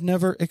he would have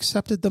never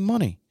accepted the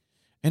money,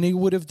 and he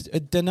would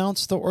have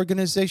denounced the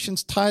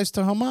organization's ties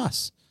to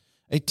Hamas,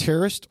 a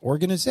terrorist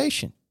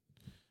organization.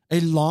 A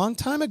long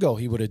time ago,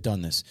 he would have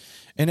done this.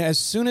 And as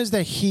soon as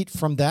the heat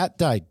from that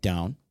died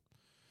down,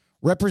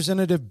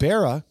 Representative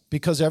Bera,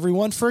 because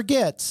everyone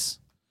forgets,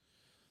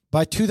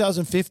 by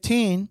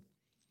 2015,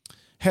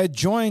 had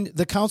joined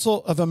the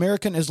Council of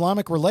American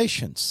Islamic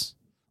Relations,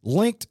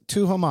 linked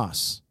to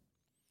Hamas.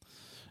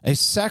 A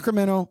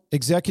Sacramento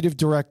executive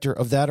director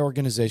of that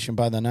organization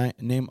by the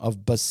name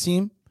of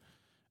Basim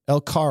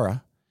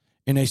El-Kara,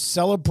 in a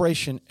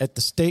celebration at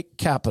the state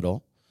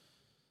capitol,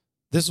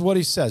 this is what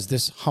he says,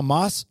 this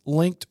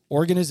Hamas-linked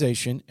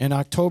organization in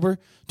October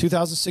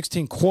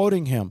 2016,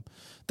 quoting him,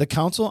 the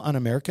Council on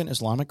American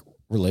Islamic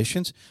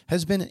Relations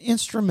has been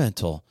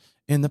instrumental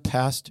in the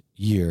past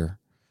year,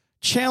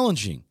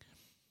 challenging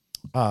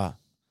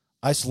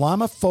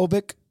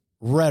Islamophobic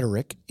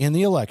rhetoric in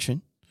the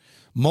election,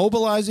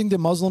 mobilizing the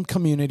Muslim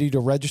community to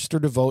register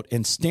to vote,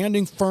 and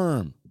standing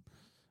firm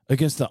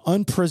against the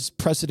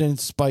unprecedented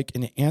spike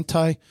in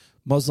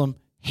anti-Muslim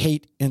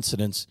hate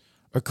incidents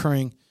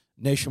occurring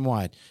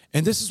nationwide.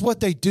 And this is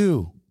what they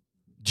do,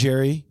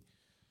 Jerry.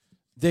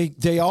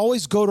 They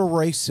always go to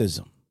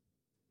racism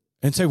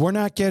and say, we're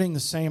not getting the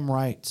same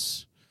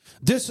rights.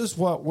 This is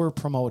what we're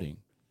promoting.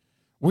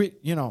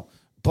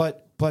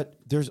 But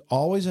there's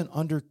always an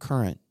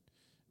undercurrent.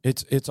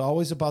 It's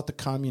always about the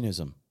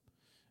communism.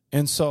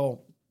 And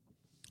so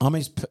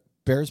Ami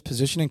Bera's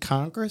position in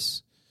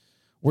Congress,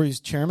 where he's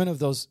chairman of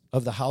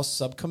the House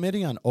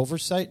Subcommittee on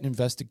Oversight and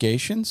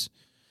Investigations,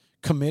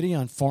 Committee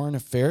on Foreign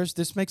Affairs,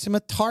 this makes him a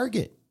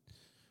target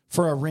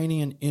for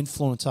Iranian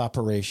influence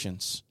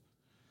operations.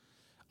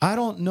 I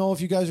don't know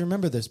if you guys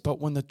remember this, but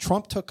when the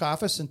Trump took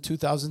office in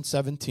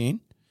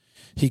 2017,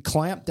 he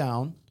clamped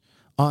down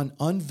on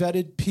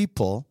unvetted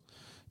people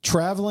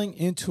traveling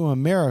into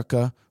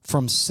America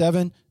from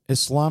 7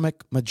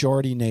 Islamic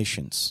majority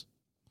nations.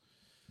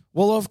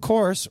 Well, of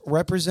course,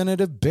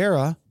 Representative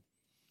Bera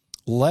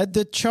led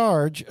the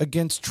charge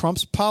against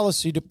Trump's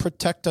policy to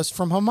protect us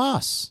from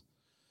Hamas.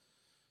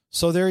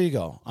 So there you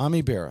go.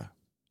 Ami Bera,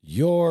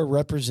 your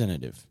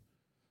representative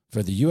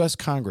for the U.S.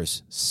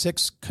 Congress,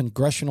 6th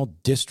Congressional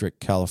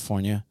District,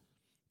 California.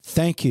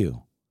 Thank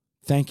you.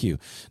 Thank you.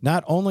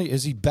 Not only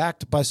is he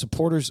backed by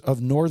supporters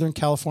of Northern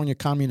California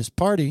Communist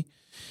Party,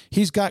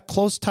 he's got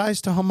close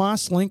ties to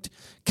Hamas-linked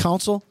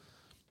Council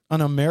on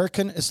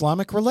American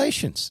Islamic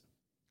Relations.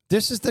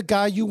 This is the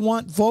guy you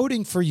want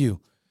voting for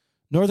you,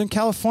 Northern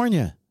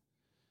California.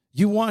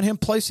 You want him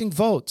placing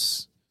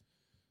votes.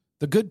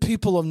 The good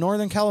people of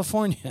Northern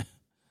California.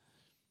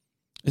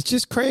 It's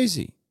just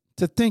crazy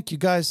to think, you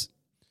guys,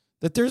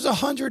 that there's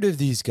 100 of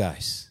these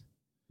guys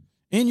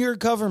in your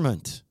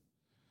government.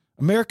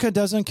 America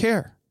doesn't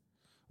care.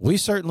 We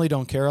certainly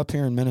don't care up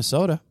here in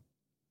Minnesota.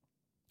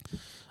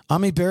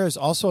 Ami Bera is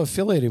also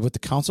affiliated with the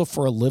Council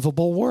for a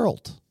Livable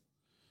World.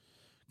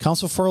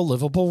 Council for a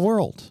Livable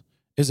World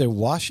is a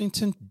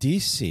Washington,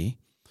 D.C.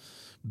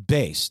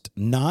 based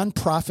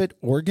nonprofit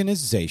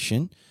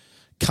organization,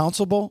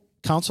 Council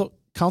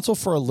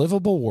for a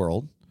Livable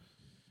World,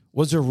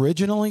 was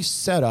originally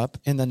set up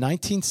in the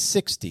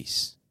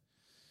 1960s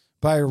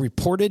by a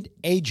reported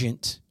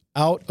agent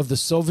out of the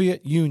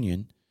Soviet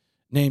Union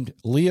named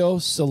Leo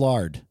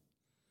Szilard.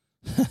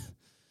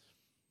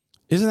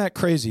 Isn't that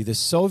crazy? The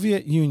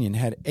Soviet Union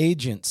had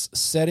agents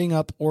setting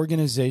up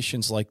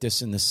organizations like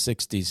this in the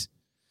 60s,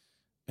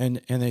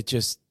 and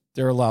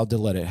they're allowed to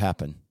let it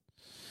happen.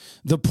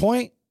 The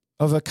point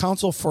of a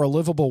Council for a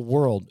Livable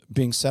World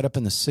being set up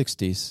in the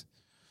 60s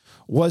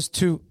was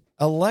to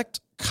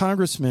elect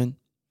congressmen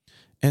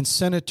and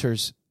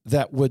senators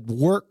that would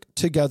work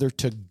together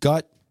to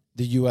gut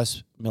the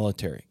U.S.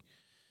 military.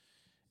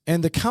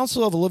 And the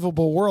Council of a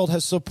Livable World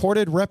has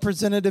supported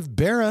Representative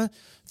Barra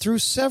through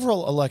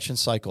several election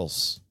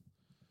cycles.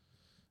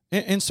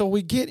 And so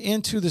we get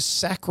into the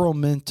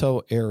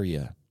Sacramento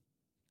area,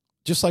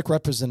 just like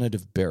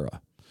Representative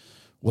Barra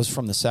was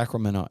from the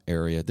Sacramento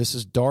area. This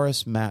is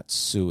Doris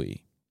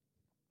Matsui.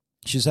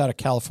 She's out of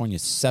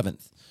California's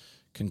 7th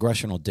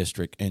Congressional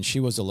District, and she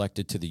was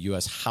elected to the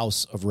U.S.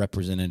 House of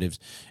Representatives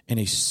in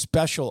a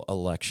special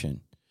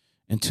election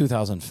in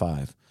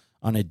 2005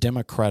 on a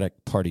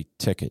Democratic Party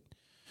ticket.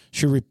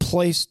 She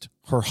replaced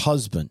her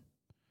husband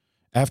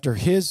after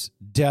his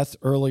death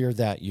earlier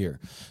that year.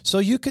 So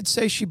you could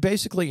say she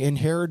basically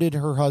inherited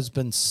her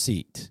husband's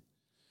seat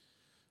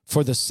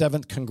for the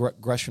 7th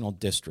Congressional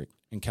District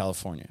in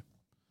California.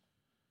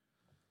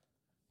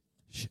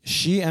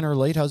 She and her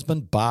late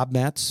husband, Bob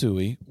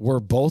Matsui, were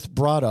both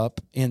brought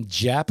up in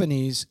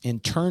Japanese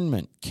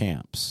internment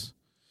camps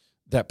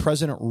that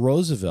President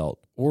Roosevelt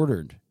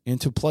ordered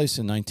into place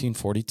in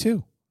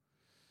 1942,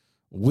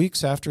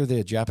 weeks after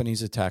the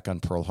Japanese attack on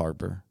Pearl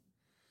Harbor.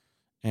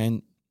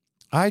 And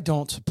I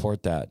don't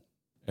support that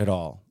at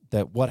all,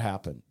 that what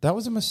happened. That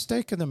was a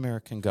mistake of the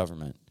American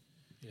government.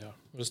 Yeah,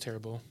 it was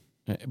terrible.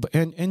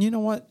 And you know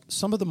what?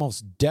 Some of the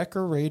most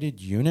decorated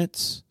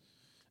units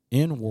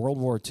in World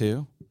War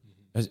II,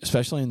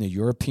 especially in the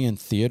European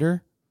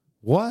theater,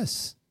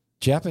 was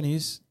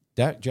Japanese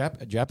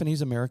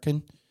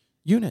American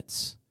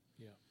units.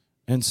 Yeah.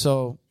 And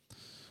so,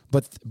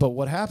 but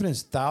what happened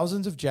is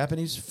thousands of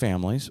Japanese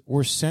families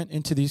were sent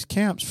into these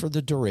camps for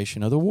the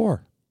duration of the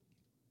war.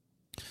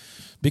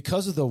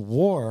 Because of the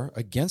war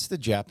against the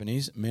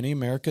Japanese, many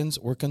Americans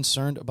were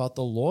concerned about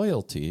the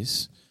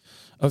loyalties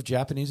of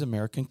Japanese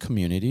American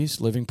communities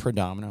living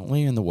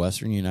predominantly in the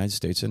western United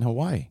States and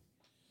Hawaii.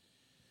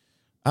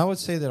 I would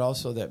say that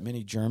also that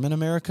many German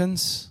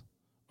Americans,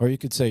 or you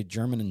could say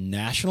German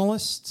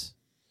nationalists,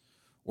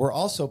 were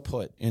also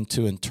put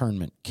into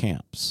internment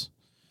camps.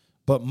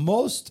 But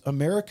most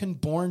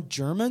American-born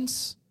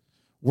Germans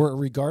were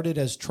regarded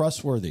as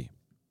trustworthy,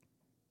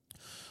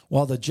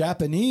 while the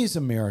Japanese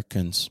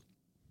Americans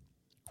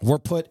were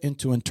put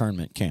into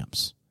internment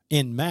camps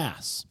en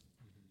masse.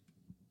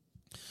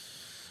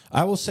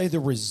 I will say the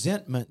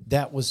resentment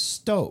that was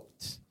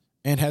stoked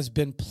and has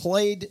been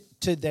played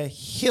to the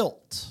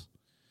hilt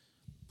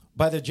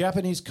by the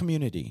Japanese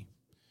community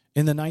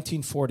in the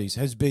 1940s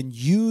has been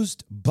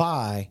used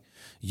by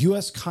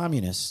U.S.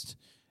 communists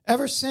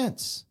ever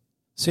since.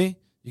 See,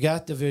 you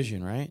got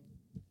division, right?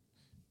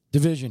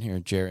 Division here,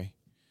 Jerry.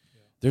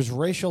 Yeah. There's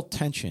racial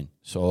tension,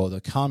 so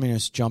the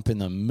communists jump in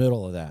the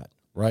middle of that,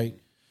 right?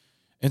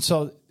 And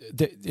so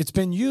it's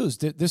been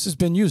used. This has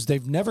been used.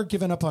 They've never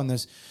given up on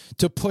this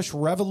to push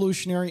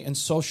revolutionary and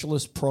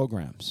socialist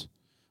programs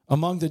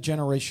among the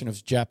generation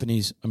of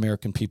Japanese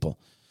American people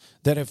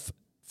that have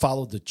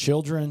followed the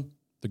children,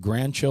 the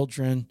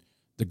grandchildren,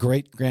 the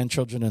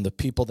great-grandchildren, and the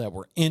people that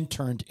were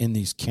interned in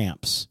these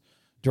camps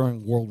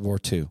during World War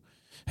II.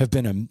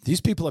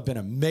 These people have been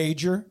a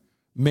major,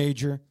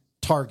 major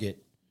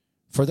target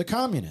for the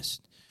communists.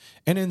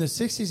 And in the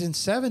 60s and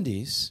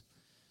 70s,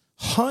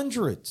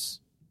 hundreds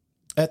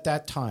at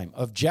that time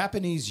of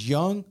Japanese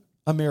young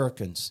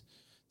Americans,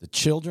 the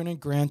children and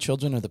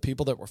grandchildren of the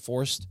people that were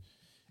forced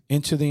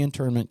into the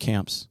internment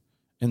camps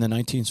in the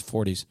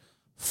 1940s,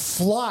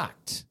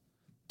 flocked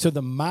to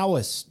the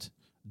Maoist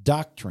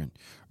doctrine.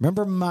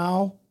 Remember,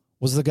 Mao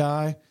was the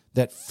guy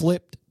that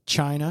flipped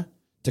China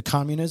to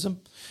communism?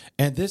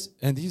 And these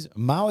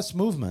Maoist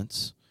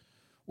movements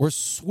were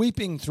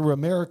sweeping through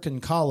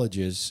American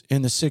colleges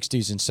in the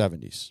 60s and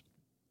 70s.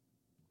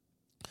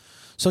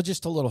 So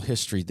just a little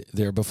history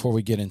there before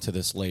we get into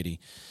this lady.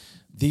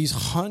 These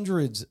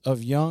hundreds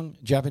of young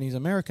Japanese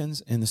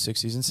Americans in the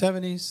 60s and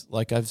 70s,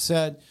 like I've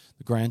said,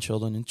 the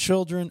grandchildren and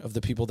children of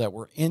the people that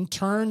were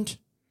interned,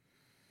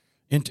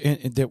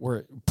 that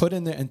were put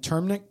in the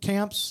internment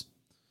camps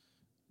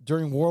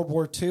during World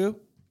War II,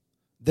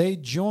 they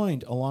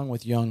joined along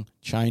with young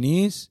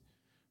Chinese,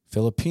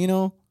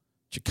 Filipino,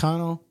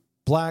 Chicano,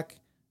 Black,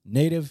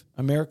 Native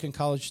American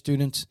college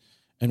students,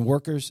 and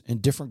workers in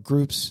different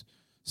groups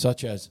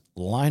such as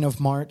Line of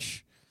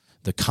March,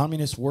 the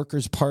Communist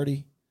Workers'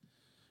 Party,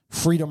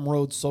 Freedom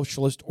Road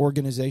Socialist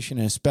Organization,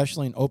 and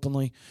especially an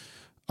openly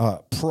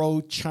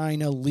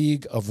pro-China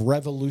League of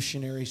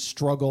Revolutionary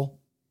Struggle.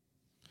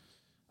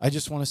 I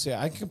just want to say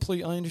I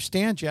completely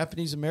understand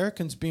Japanese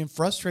Americans being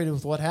frustrated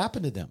with what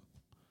happened to them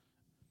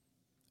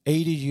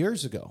 80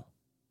 years ago.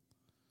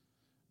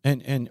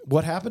 And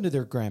what happened to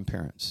their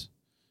grandparents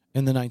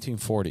in the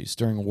 1940s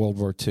during World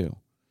War II,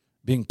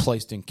 being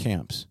placed in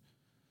camps?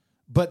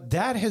 But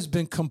that has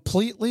been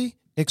completely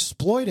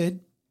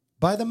exploited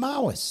by the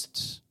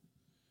Maoists.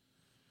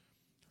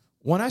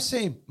 When I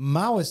say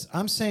Maoists,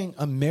 I'm saying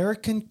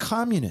American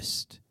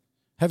communists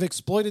have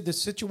exploited the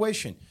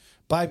situation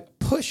by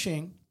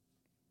pushing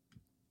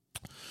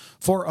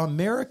for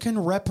American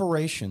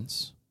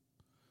reparations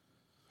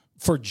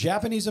for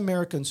Japanese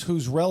Americans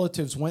whose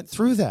relatives went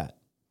through that.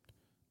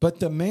 But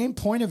the main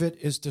point of it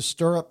is to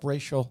stir up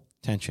racial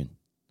tension.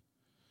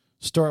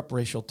 Stir up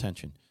racial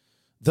tension.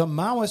 The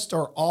Maoists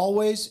are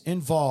always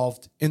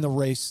involved in the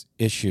race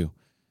issue.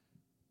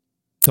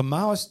 The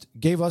Maoists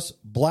gave us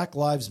Black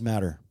Lives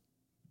Matter.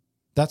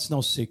 That's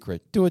no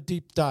secret. Do a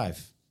deep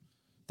dive.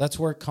 That's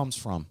where it comes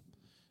from.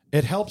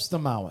 It helps the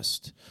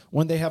Maoists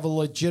when they have a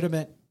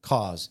legitimate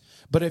cause.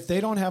 But if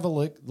they don't have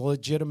a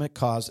legitimate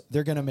cause,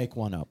 they're going to make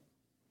one up.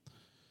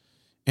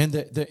 And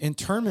the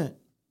internment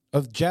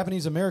of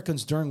Japanese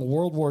Americans during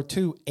World War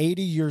II,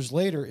 80 years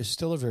later, is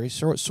still a very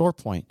sore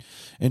point.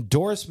 And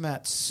Doris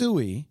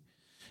Matsui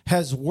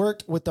has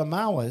worked with the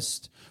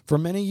Maoists for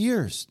many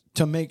years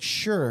to make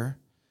sure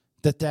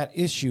that that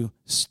issue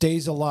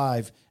stays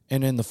alive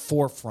and in the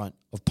forefront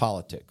of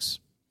politics.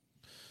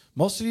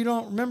 Most of you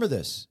don't remember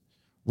this.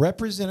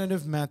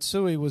 Representative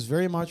Matsui was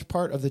very much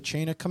part of the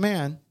chain of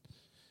command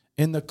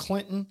in the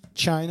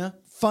Clinton-China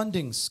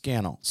funding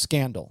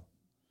scandal.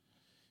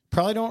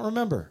 Probably don't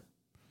remember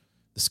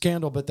the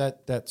scandal, but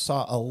that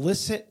saw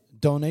illicit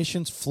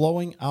donations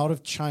flowing out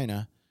of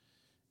China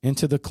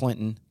into the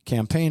Clinton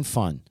campaign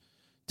fund.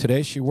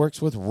 Today, she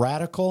works with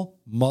radical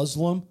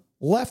Muslim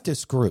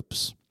leftist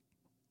groups,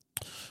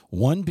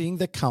 one being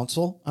the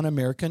Council on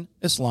American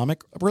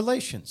Islamic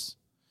Relations.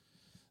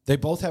 They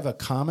both have a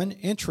common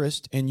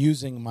interest in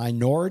using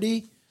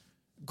minority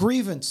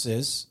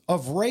grievances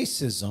of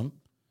racism,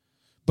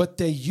 but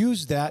they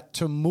use that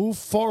to move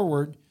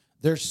forward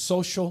their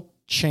social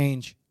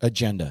change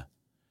agenda.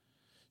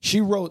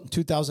 She wrote in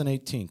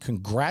 2018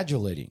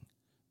 congratulating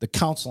the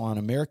Council on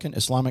American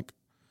Islamic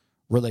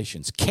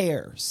Relations,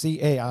 CAIR,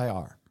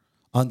 C-A-I-R,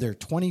 on their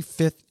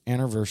 25th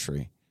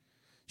anniversary.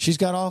 She's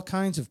got all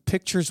kinds of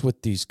pictures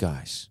with these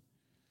guys.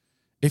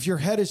 If your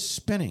head is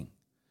spinning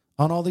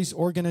on all these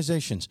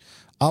organizations,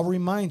 I'll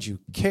remind you,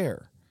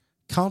 CAIR,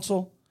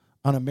 Council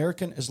on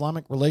American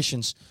Islamic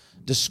Relations,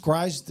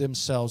 describes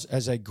themselves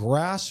as a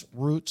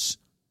grassroots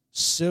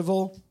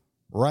civil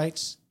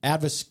rights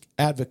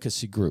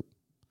advocacy group.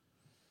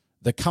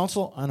 The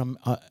Council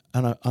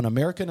on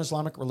American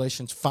Islamic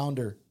Relations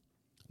founder,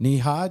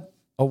 Nihad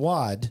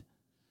Awad,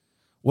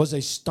 was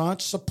a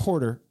staunch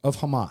supporter of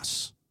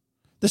Hamas.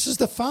 This is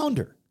the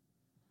founder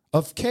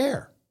of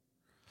CAIR.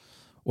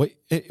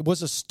 It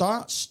was a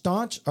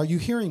staunch, are you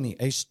hearing me?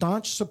 A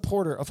staunch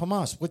supporter of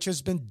Hamas, which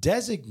has been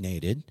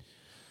designated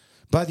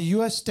by the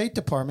U.S. State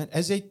Department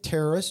as a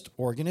terrorist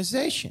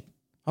organization.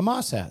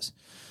 Hamas has.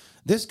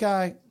 This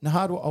guy,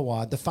 Nihad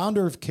Awad, the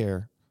founder of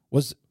CAIR,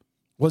 was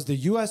the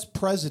U.S.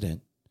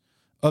 president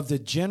of the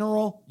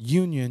General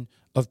Union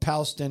of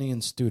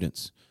Palestinian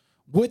Students,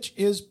 which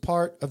is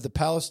part of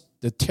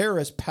the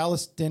terrorist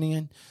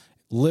Palestinian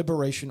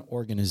Liberation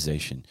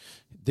Organization.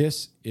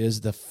 This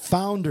is the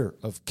founder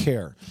of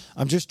CAIR.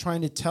 I'm just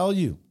trying to tell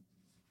you,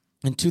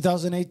 in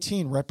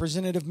 2018,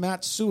 Representative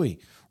Matsui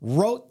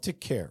wrote to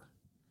CAIR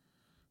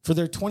for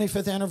their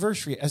 25th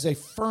anniversary as a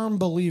firm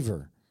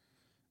believer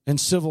in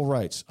civil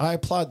rights. I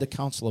applaud the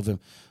Council of him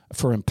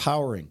for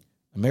empowering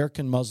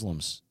American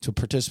Muslims to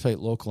participate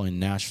locally and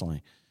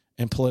nationally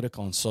in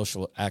political and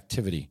social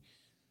activism.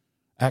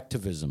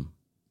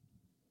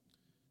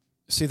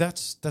 See,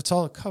 that's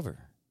all it covers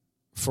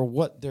for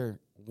what they're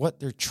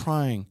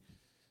trying.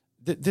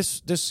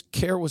 This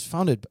CAIR was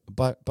founded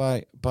by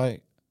a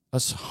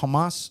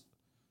Hamas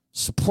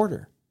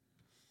supporter,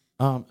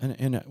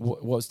 and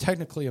was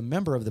technically a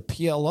member of the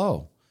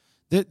PLO.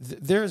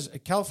 There's a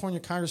California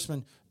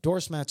Congressman,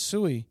 Doris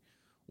Matsui,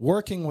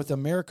 working with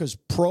America's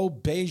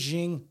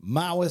pro-Beijing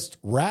Maoist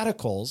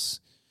radicals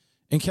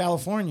in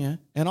California,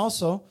 and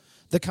also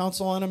the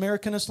Council on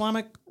American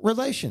Islamic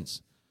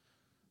Relations,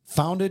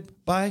 founded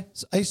by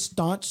a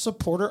staunch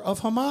supporter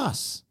of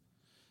Hamas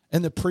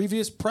and the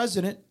previous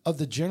president of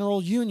the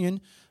General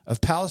Union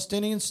of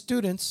Palestinian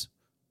Students,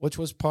 which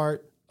was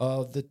part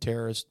of the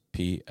terrorist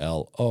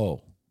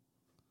PLO.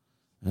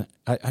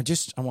 I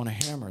want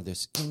to hammer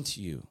this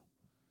into you.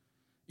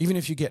 Even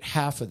if you get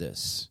half of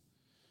this,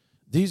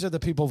 these are the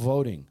people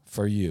voting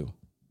for you,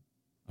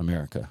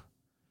 America,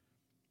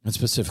 and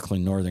specifically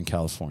Northern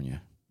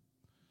California.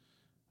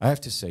 I have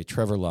to say,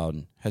 Trevor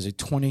Loudon has a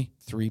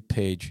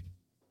 23-page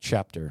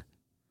chapter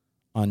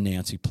on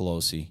Nancy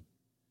Pelosi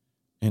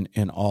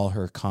and all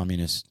her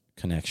communist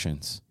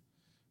connections.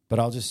 But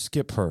I'll just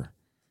skip her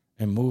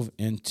and move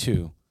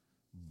into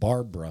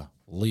Barbara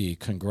Lee,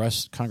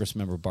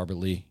 Congressmember Barbara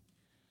Lee.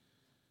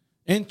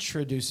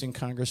 Introducing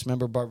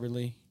Congressmember Barbara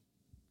Lee,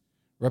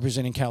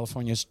 representing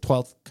California's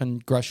 12th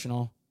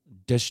Congressional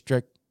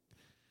District.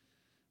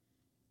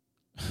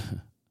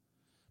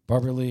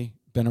 Barbara Lee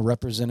been a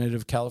representative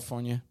of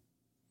California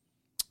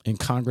in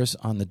Congress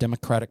on the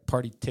Democratic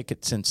Party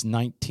ticket since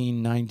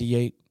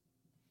 1998.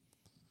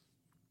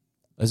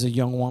 As a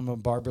young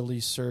woman, Barbara Lee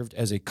served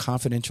as a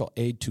confidential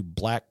aide to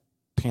Black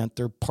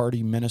Panther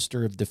Party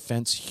Minister of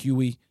Defense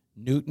Huey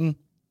Newton.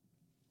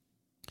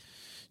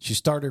 She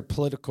started her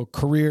political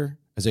career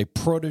as a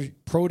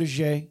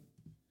protege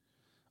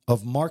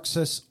of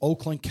Marxist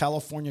Oakland,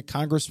 California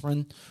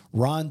Congressman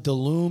Ron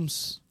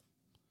DeLooms,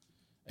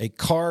 a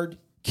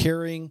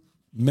card-carrying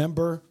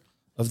member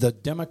of the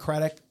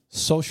Democratic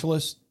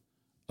Socialist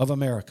of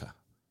America,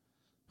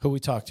 who we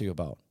talked to you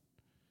about.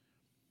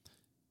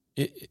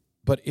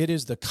 But it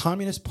is the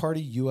Communist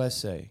Party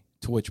USA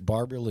to which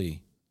Barbara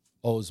Lee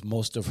owes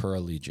most of her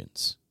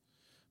allegiance.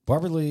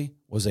 Barbara Lee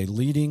was a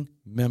leading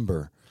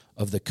member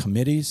of the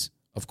Committees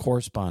of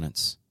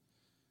Correspondence,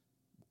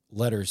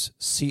 letters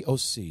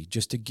COC,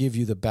 just to give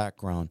you the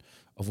background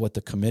of what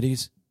the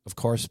Committees of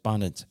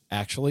Correspondence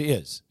actually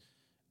is,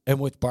 and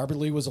which Barbara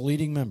Lee was a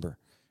leading member.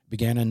 It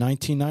began in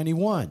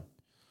 1991,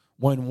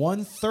 when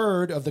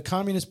 1/3 of the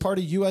Communist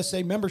Party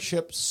USA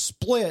membership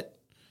split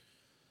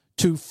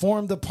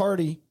from the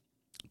party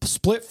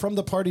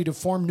to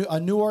form a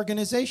new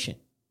organization.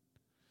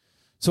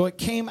 So it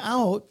came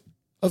out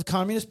of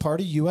Communist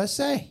Party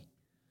USA,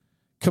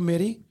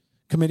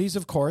 Committees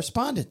of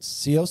Correspondence,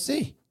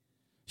 COC.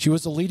 She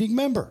was a leading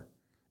member,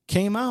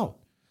 came out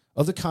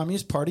of the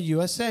Communist Party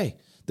USA,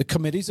 the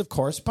Committees of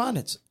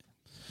Correspondence.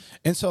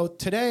 And so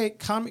today,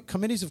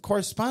 Committees of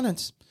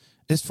Correspondence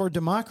is for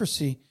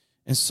democracy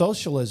and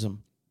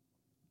socialism.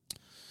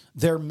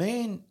 Their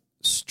main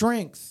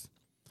strength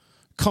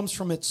comes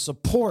from its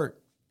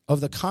support of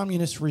the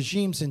communist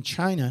regimes in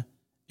China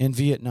and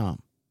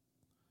Vietnam.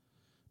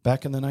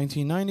 Back in the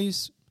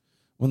 1990s,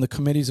 when the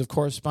Committees of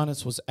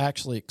Correspondence was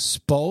actually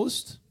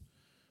exposed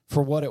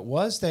for what it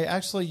was, they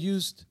actually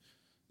used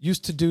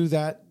to do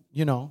that.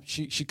 You know,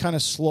 she kind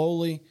of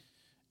slowly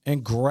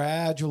and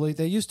gradually,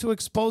 they used to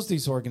expose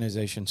these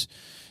organizations.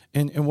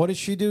 And what did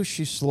she do?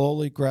 She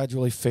slowly,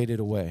 gradually faded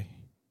away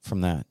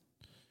from that.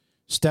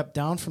 Stepped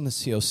down from the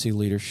COC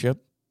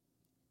leadership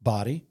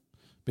body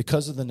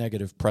because of the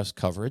negative press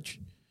coverage.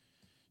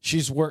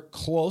 She's worked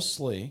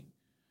closely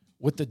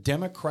with the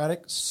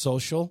Democratic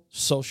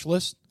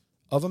Socialist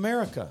of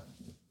America.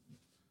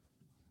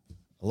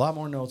 A lot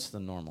more notes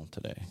than normal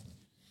today.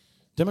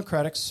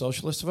 Democratic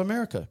Socialist of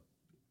America.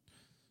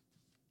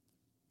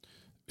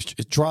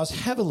 It draws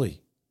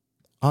heavily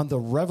on the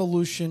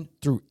revolution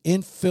through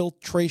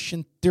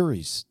infiltration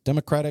theories.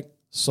 Democratic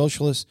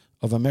Socialist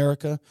of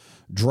America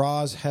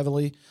draws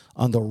heavily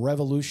on the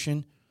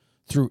revolution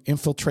through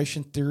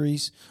infiltration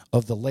theories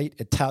of the late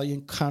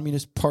Italian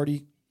Communist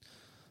Party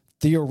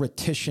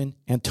theoretician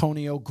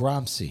Antonio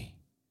Gramsci.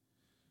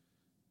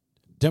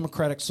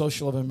 Democratic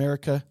Social of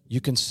America,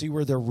 you can see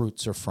where their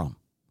roots are from.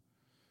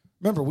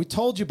 Remember, we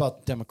told you about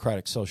the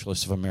Democratic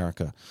Socialists of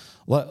America,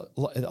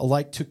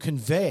 like to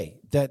convey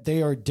that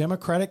they are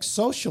democratic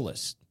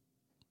socialists.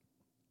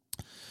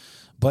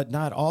 But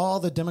not all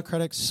the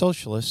democratic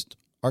socialists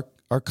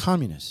are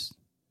communists.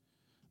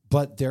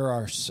 But there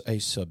are a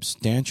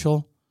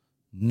substantial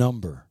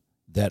number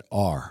that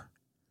are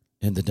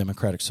in the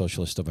Democratic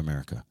Socialist of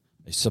America.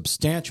 A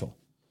substantial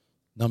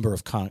number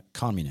of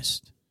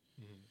communists.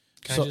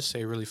 Can I just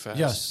say really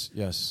fast?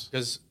 Yes.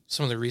 Because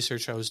some of the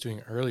research I was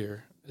doing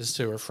earlier is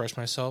to refresh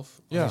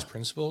myself on these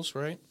principles,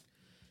 right?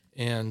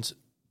 And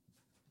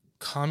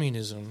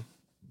communism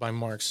by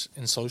Marx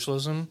and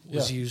socialism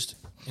was used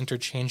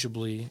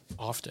interchangeably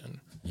often.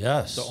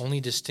 Yes. The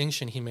only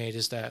distinction he made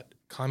is that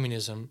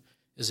communism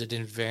is an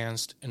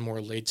advanced and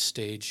more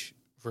late-stage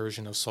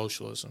version of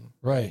socialism.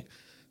 Right.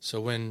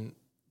 So when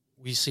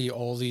we see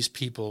all these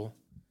people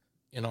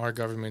in our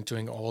government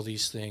doing all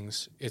these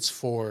things, it's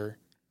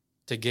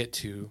to get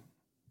to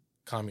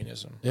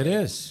communism. It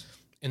is.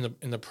 And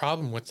the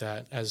problem with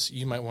that, as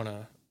you might want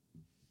to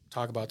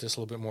talk about this a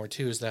little bit more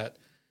too, is that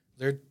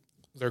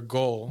their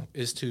goal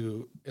is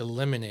to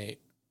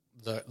eliminate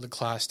the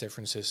class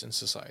differences in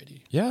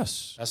society.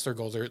 Yes. That's their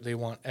goal. They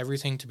want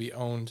everything to be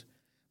owned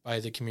by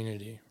the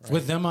community. Right?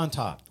 With them on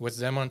top.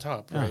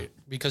 Right.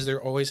 Because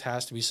there always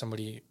has to be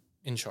somebody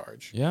in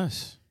charge.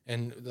 Yes.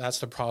 And that's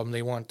the problem.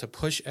 They want to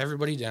push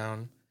everybody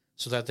down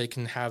so that they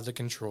can have the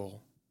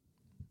control.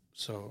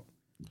 So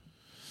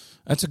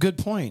that's a good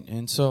point.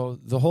 And so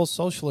the whole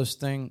socialist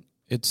thing,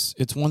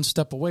 it's one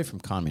step away from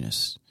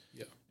communists.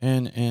 Yeah.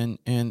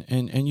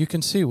 And you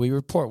can see, we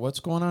report what's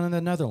going on in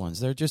the Netherlands.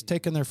 They're just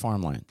taking their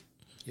farmland.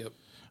 Yep.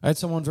 I had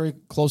someone very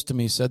close to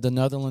me said the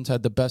Netherlands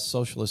had the best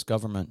socialist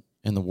government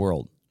in the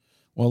world.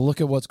 Well, look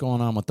at what's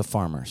going on with the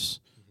farmers.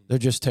 They're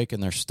just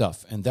taking their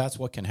stuff, and that's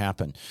what can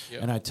happen.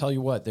 Yep. And I tell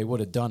you what, they would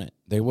have done it.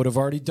 They would have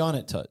already done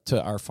it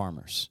to our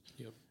farmers.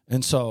 Yep.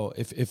 And so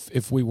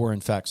if we were,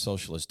 in fact,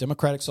 socialists,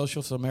 Democratic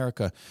Socialists of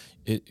America,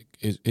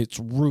 its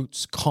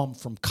roots come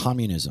from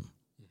communism.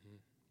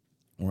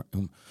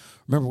 Mm-hmm.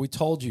 Remember, we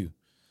told you,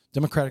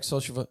 Democratic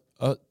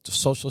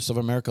Socialists of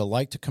America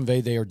like to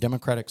convey they are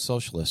democratic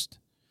socialists,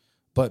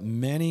 but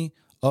many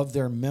of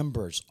their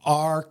members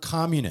are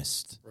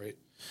communists. Right.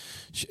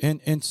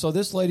 And so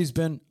this lady's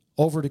been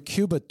over to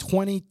Cuba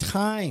 20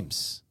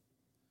 times.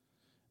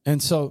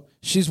 And so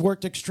she's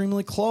worked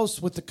extremely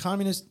close with the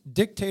communist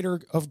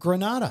dictator of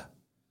Grenada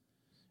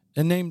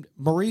and named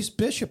Maurice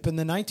Bishop in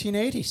the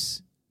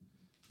 1980s.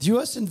 The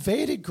U.S.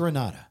 invaded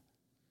Grenada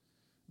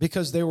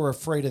because they were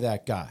afraid of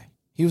that guy.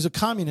 He was a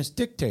communist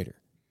dictator.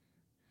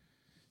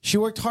 She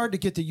worked hard to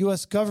get the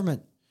U.S.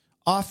 government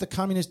off the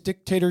communist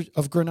dictator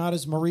of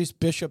Grenada's Maurice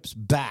Bishop's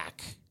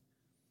back.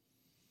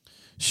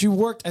 She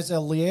worked as a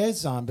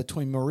liaison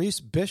between Maurice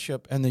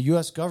Bishop and the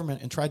U.S.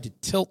 government and tried to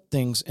tilt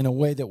things in a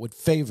way that would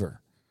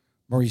favor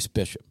Maurice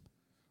Bishop.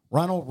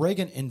 Ronald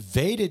Reagan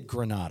invaded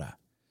Grenada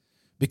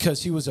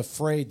because he was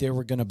afraid they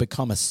were going to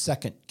become a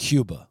second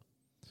Cuba.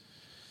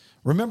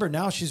 Remember,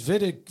 now she's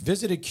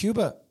visited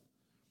Cuba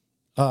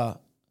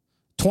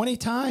 20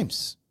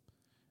 times.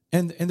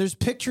 And there's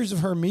pictures of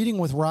her meeting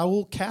with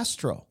Raul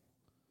Castro,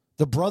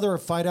 the brother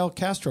of Fidel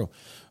Castro.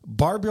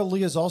 Barbara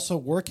Lee is also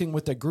working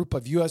with a group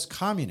of U.S.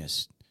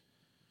 communists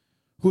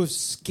who have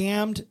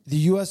scammed the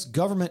U.S.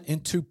 government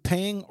into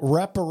paying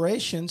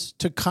reparations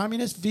to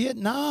communist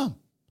Vietnam.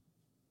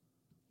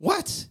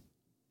 What?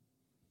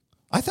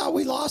 I thought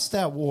we lost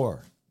that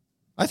war.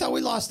 I thought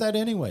we lost that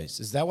anyways.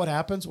 Is that what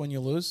happens when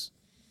you lose?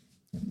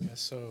 I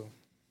guess so.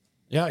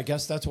 Yeah, I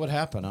guess that's what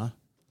happened, huh?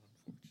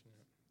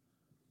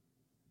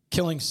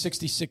 Killing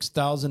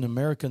 66,000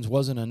 Americans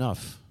wasn't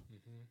enough.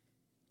 Mm-hmm.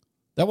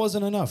 That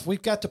wasn't enough.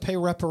 We've got to pay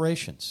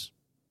reparations.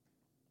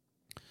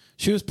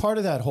 She was part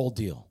of that whole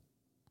deal,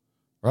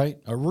 right?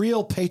 A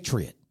real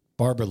patriot,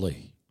 Barbara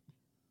Lee.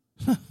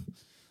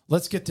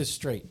 Let's get this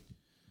straight.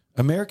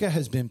 America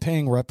has been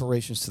paying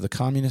reparations to the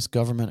communist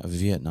government of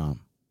Vietnam.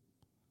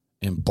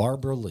 And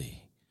Barbara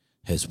Lee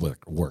has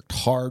worked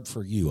hard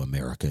for you,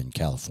 America and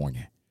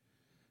California,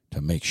 to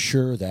make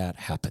sure that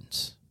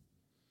happens.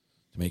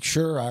 To make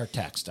sure our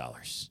tax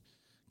dollars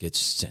get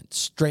sent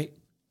straight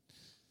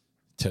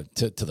to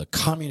the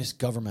communist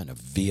government of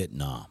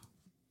Vietnam.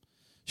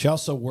 She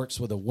also works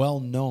with a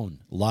well-known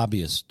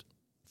lobbyist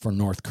for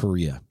North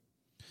Korea.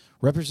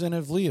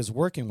 Representative Lee is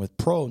working with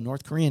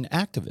pro-North Korean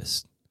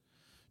activists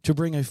to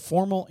bring a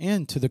formal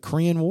end to the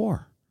Korean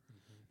War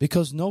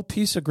because no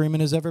peace agreement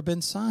has ever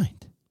been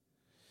signed.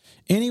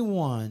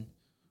 Anyone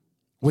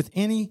with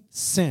any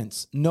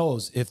sense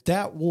knows if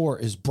that war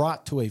is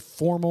brought to a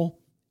formal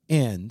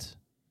end,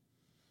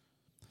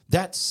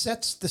 that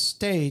sets the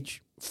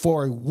stage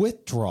for a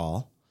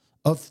withdrawal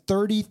of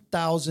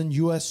 30,000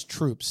 U.S.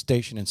 troops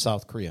stationed in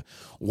South Korea.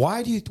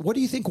 What do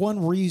you think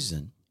one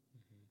reason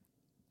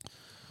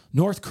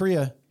North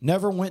Korea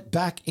never went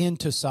back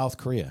into South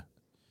Korea?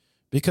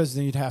 Because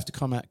then you'd have to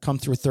come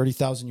through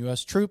 30,000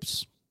 U.S.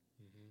 troops.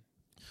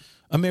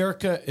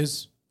 America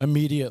is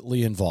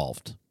immediately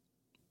involved.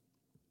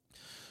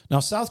 Now,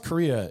 South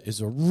Korea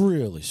is a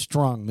really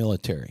strong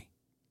military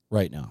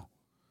right now.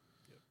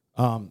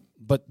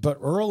 But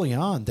early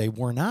on, they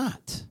were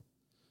not.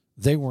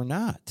 They were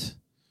not.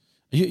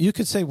 You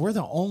could say we're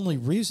the only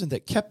reason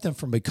that kept them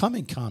from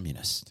becoming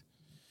communist.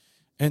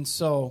 And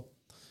so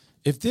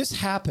if this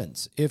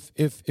happens, if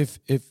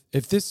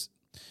this,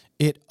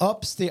 it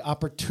ups the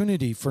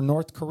opportunity for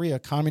North Korea,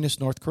 communist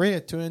North Korea,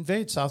 to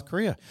invade South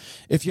Korea.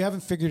 If you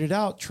haven't figured it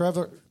out,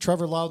 Trevor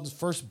Loudon's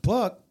first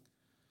book,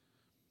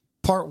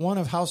 part 1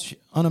 of House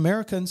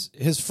Un-Americans,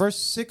 his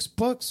first 6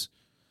 books,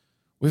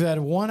 we've had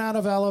 1 out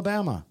of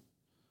Alabama.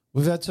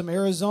 We've had some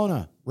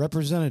Arizona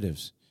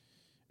representatives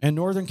and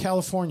Northern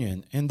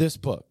California in this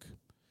book.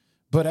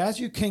 But as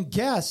you can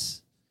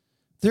guess,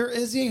 there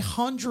is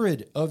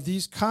 100 of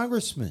these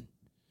congressmen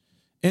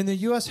in the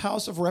U.S.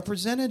 House of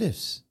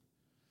Representatives.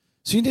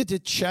 So you need to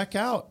check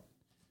out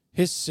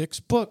his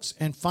 6 books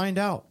and find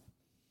out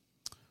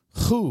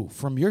who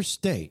from your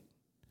state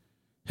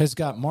has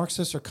got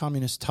Marxist or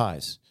communist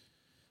ties.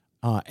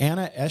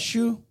 Anna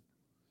Eshoo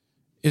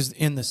is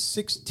in the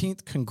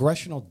 16th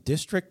Congressional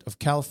District of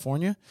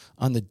California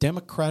on the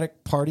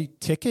Democratic Party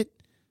ticket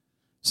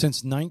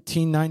since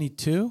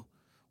 1992,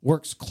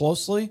 works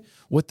closely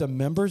with the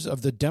members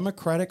of the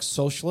Democratic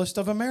Socialist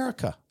of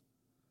America.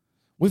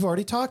 We've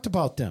already talked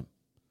about them,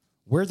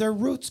 where their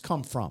roots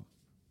come from.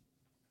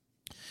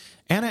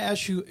 Anna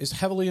Eshoo is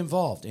heavily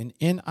involved in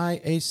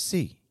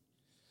NIAC.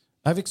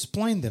 I've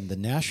explained them, the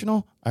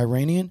National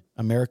Iranian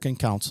American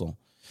Council.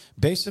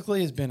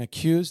 Basically has been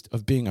accused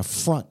of being a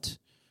front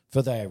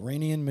for the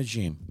Iranian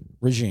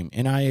regime,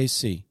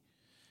 NIAC,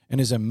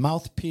 and is a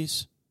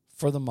mouthpiece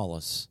for the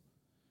mullahs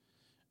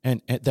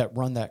and that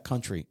run that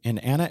country.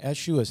 And Anna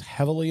Eshoo is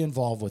heavily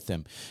involved with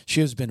them.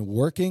 She has been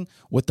working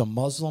with the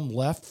Muslim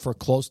left for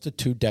close to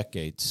 2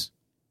 decades.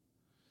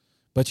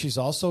 But she's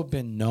also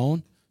been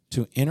known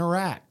to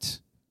interact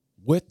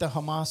with the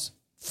Hamas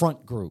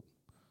front group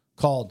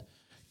called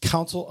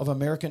Council of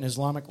American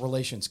Islamic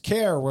Relations.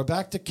 CARE, we're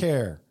back to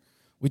CARE.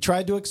 We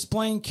tried to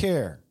explain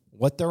CARE,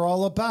 what they're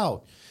all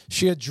about.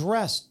 She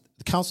addressed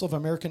the Council of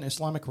American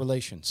Islamic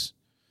Relations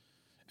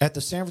at the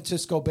San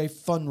Francisco Bay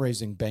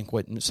fundraising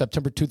banquet in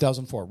September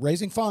 2004,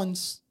 raising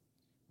funds.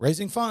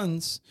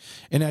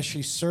 And as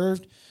she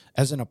served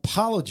as an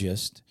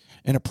apologist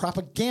and a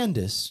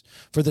propagandist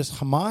for this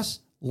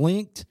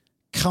Hamas-linked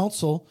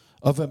Council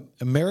of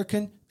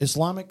American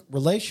Islamic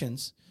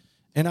Relations.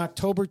 In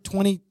October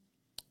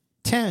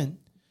 2010,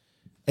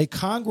 a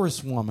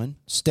congresswoman,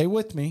 stay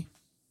with me,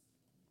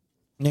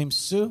 named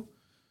Sue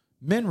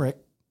Minrick,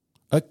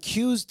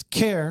 accused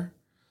CARE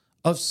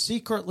of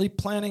secretly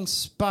planting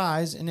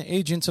spies and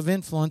agents of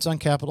influence on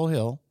Capitol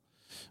Hill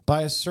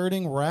by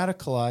asserting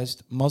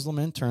radicalized Muslim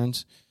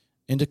interns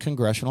into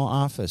congressional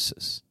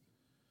offices.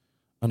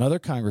 Another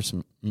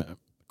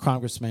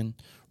congressman,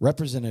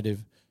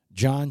 Representative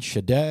John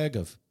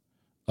Shadegg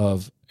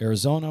of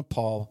Arizona,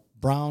 Paul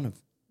Brown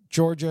of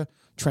Georgia,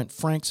 Trent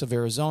Franks of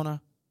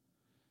Arizona,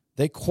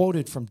 they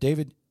quoted from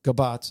David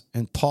Gabatz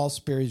and Paul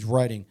Sperry's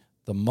writing,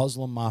 The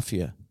Muslim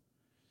Mafia,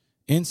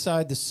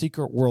 inside the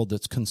secret world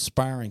that's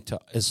conspiring to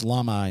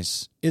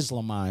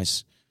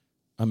Islamize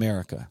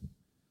America.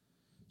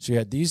 So you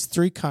had these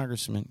three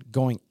congressmen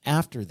going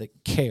after the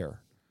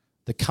CARE,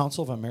 the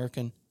Council of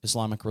American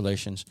Islamic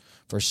Relations,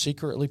 for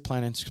secretly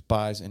planting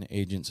spies and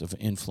agents of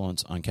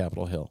influence on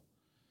Capitol Hill.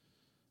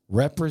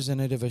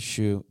 Representative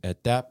Ashew,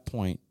 at that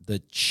point, the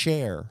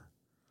chair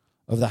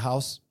of the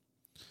House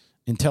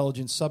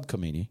Intelligence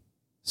Subcommittee,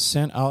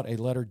 sent out a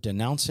letter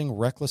denouncing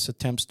reckless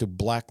attempts to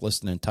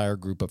blacklist an entire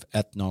group of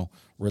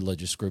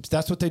ethno-religious groups.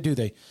 That's what they do.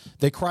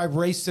 They cry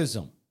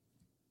racism,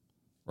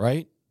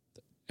 right?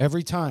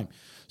 Every time.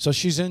 So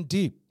she's in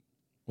deep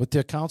with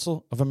the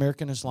Council of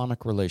American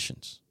Islamic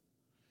Relations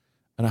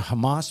and a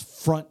Hamas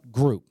front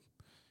group.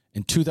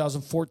 In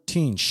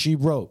 2014, she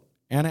wrote,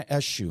 Anna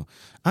Eshu,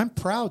 I'm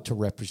proud to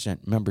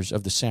represent members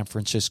of the San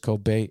Francisco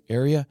Bay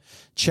Area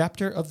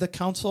chapter of the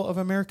Council of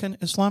American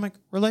Islamic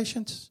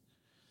Relations.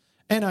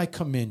 And I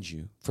commend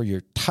you for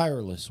your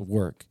tireless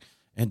work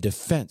and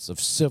defense of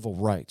civil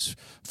rights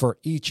for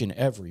each and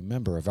every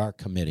member of our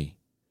committee.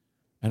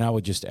 And I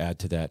would just add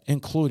to that,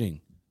 including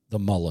the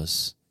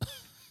mullahs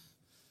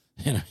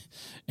in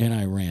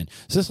Iran.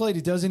 So this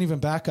lady doesn't even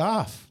back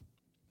off.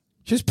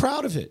 She's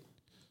proud of it.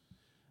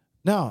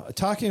 Now,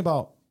 talking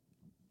about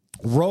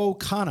Ro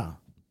Khanna.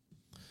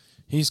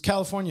 He's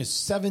California's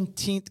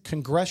 17th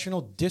congressional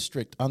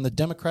district on the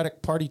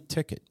Democratic Party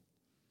ticket.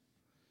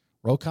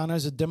 Ro Khanna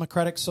is a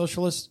Democratic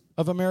Socialist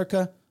of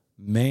America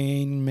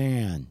main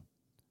man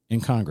in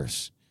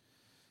Congress.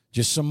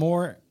 Just some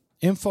more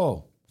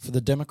info for the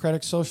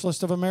Democratic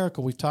Socialist of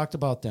America. We've talked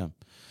about them.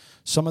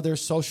 Some of their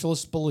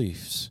socialist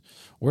beliefs,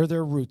 where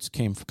their roots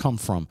come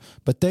from.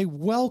 But they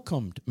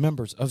welcomed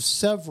members of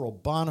several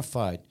bona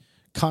fide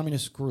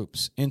communist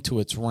groups into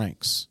its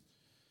ranks.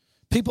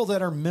 People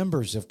that are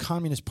members of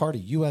Communist Party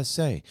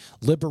USA,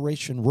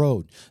 Liberation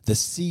Road, the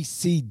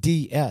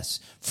CCDS,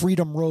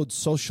 Freedom Road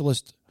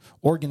Socialist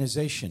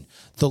Organization,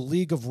 the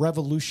League of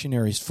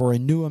Revolutionaries for a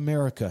New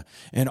America,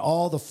 and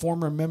all the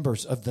former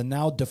members of the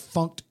now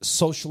defunct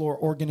Social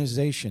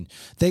Organization.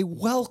 They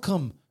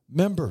welcome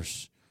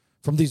members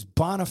from these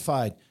bona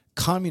fide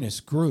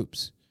communist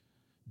groups.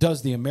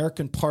 Does the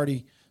American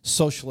Party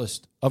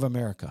Socialist of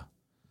America?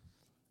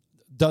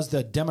 Does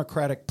the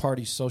Democratic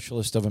Party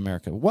Socialist of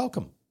America?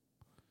 Welcome.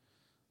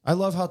 I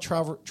love how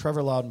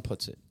Trevor Loudon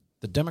puts it.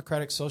 The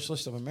Democratic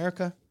Socialist of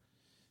America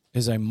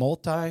is a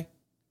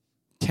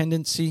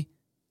multi-tendency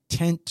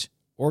tent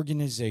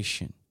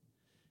organization,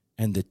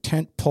 and the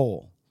tent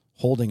pole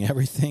holding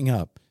everything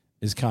up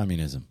is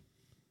communism.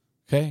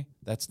 Okay?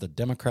 That's the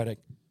Democratic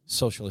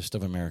Socialist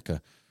of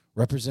America.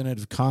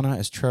 Representative Khanna,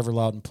 as Trevor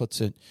Loudon puts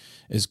it,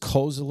 is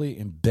cozily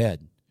in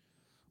bed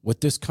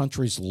with this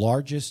country's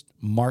largest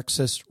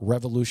Marxist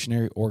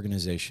revolutionary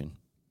organization,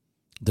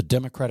 the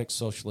Democratic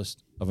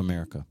Socialist of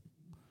America.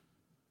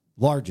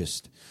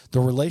 Largest. The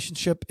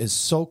relationship is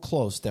so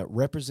close that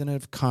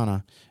Representative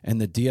Khanna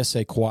and the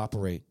DSA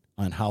cooperate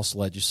on House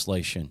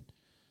legislation.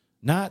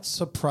 Not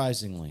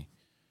surprisingly,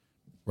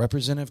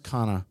 Representative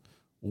Khanna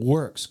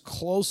works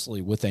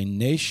closely with a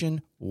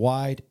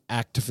nationwide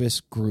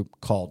activist group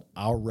called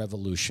Our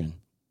Revolution.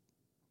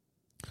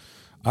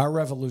 Our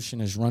Revolution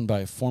is run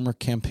by former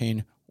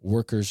campaign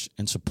workers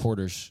and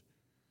supporters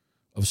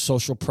of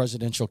social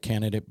presidential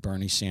candidate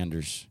Bernie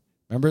Sanders.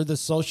 Remember the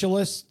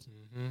socialist?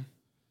 Mm-hmm.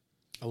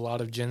 A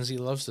lot of Gen Z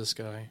loves this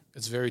guy.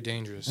 It's very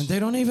dangerous. And they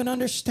don't even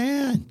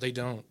understand. They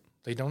don't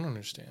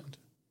understand.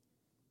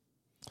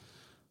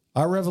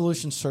 Our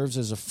Revolution serves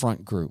as a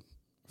front group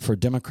for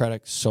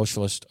Democratic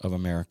Socialist of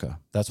America.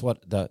 That's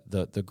what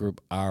the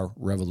group Our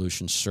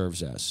Revolution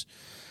serves as.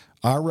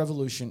 Our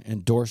Revolution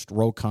endorsed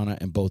Ro Khanna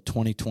in both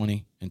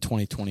 2020 and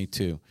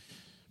 2022.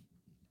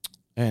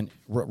 And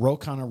Ro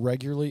Khanna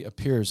regularly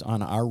appears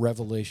on Our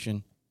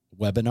Revolution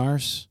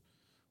webinars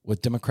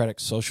with Democratic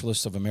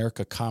Socialists of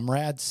America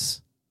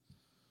comrades.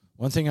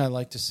 One thing I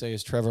like to say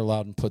is Trevor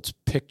Loudon puts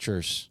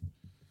pictures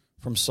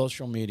from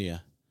social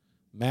media,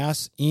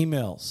 mass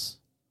emails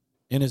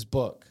in his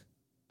book.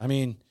 I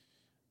mean,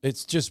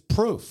 it's just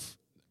proof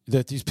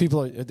that these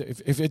people,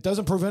 if it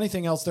doesn't prove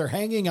anything else, they're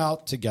hanging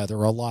out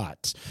together a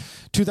lot.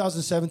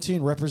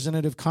 2017,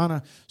 Representative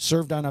Khanna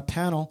served on a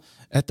panel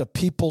at the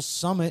People's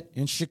Summit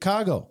in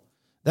Chicago.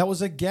 That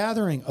was a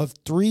gathering of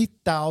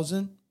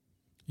 3,000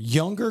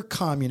 younger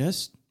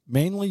communists,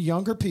 mainly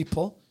younger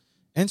people,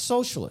 and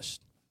socialists.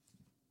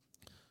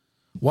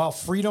 While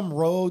Freedom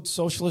Road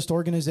Socialist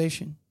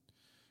Organization,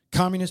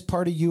 Communist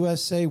Party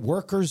USA,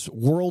 Workers'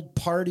 World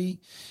Party,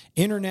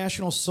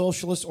 International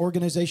Socialist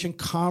Organization,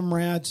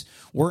 Comrades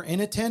were in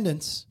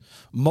attendance,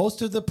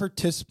 most of the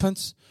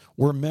participants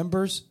were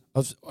members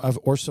of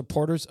or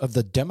supporters of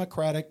the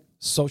Democratic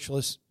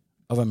Socialists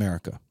of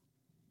America.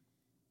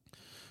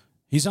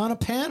 He's on a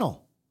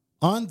panel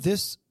on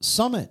this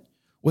summit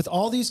with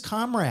all these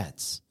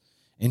comrades.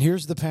 And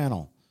here's the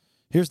panel.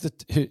 Here's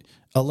the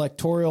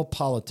electoral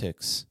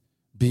politics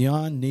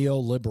beyond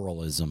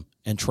neoliberalism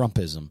and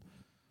Trumpism,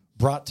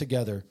 brought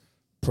together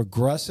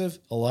progressive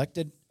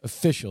elected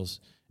officials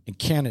and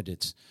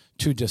candidates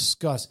to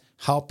discuss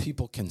how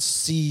people can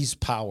seize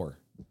power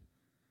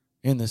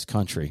in this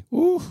country.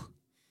 Ooh.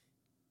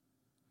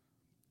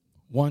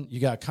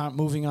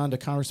 Moving on to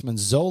Congressman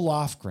Zoe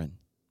Lofgren,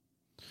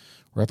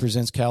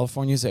 represents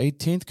California's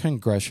 18th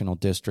congressional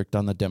district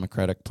on the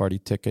Democratic Party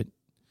ticket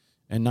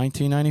in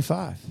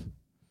 1995.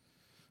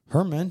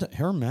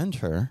 Her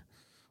mentor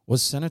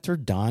was Senator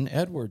Don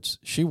Edwards.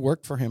 She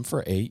worked for him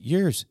for 8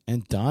 years.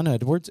 And Don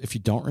Edwards, if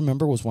you don't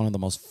remember, was one of the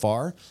most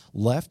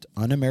far-left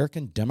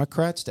un-American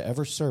Democrats to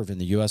ever serve in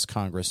the U.S.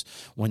 Congress.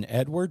 When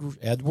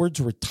Edwards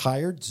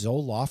retired,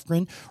 Zoe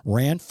Lofgren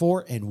ran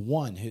for and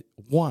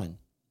won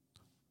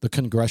the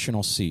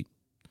congressional seat.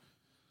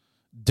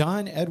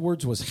 Don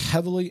Edwards was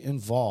heavily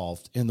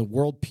involved in the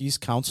World Peace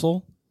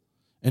Council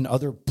and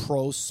other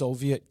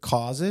pro-Soviet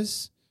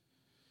causes.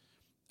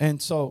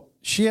 And so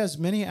she has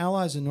many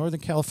allies in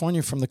Northern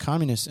California from the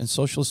communist and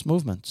socialist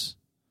movements.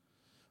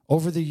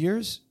 Over the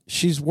years,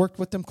 she's worked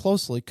with them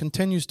closely,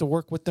 continues to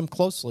work with them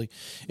closely.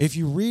 If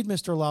you read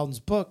Mr. Loudon's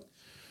book,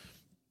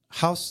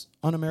 House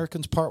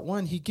Un-Americans Part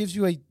 1, he gives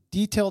you a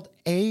detailed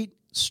 8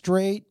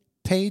 straight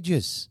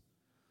pages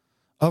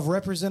of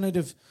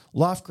Representative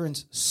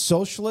Lofgren's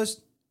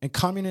socialist and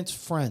communist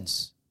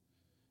friends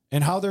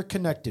and how they're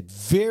connected.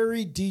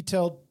 Very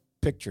detailed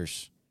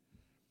pictures.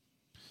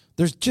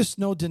 There's just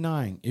no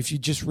denying, if you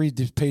just read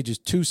the pages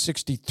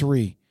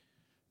 263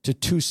 to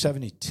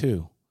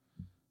 272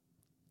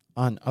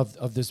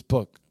 of this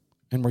book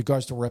in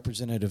regards to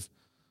Representative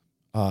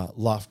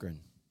Lofgren.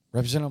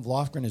 Representative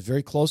Lofgren is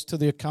very close to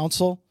the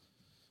Council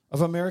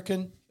of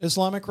American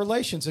Islamic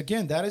Relations.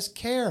 Again, that is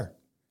CAIR.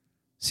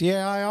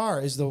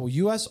 CAIR is the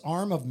U.S.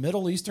 arm of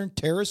Middle Eastern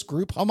terrorist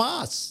group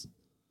Hamas.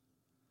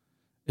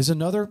 As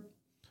another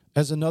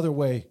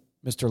way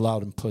Mr.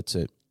 Loudon puts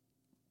it.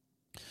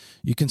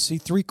 You can see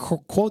 3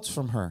 quotes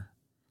from her.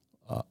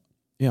 Zoe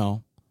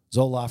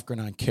Lofgren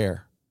on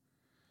CAIR.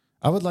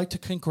 I would like to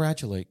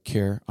congratulate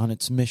CAIR on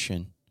its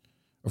mission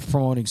of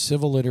promoting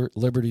civil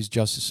liberties,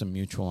 justice, and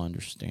mutual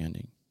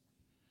understanding.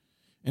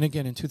 And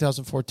again, in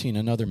 2014,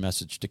 another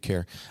message to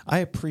CAIR. I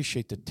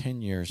appreciate the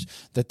 10 years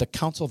that the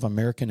Council of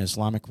American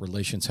Islamic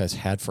Relations has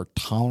had for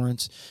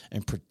tolerance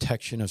and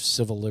protection of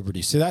civil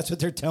liberties. See, that's what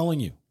they're telling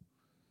you.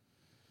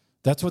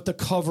 That's what the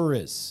cover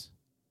is,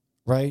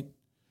 right?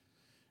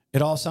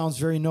 It all sounds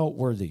very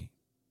noteworthy,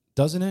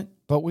 doesn't it?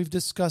 But we've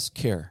discussed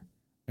CAIR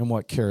and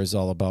what CAIR is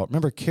all about.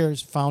 Remember,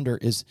 CAIR's founder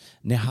is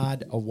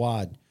Nihad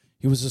Awad.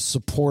 He was a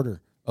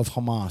supporter of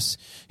Hamas.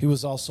 He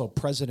was also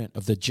president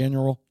of the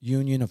General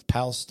Union of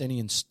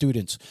Palestinian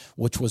Students,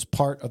 which was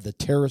part of the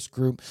terrorist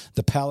group,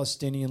 the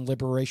Palestinian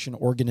Liberation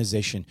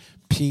Organization,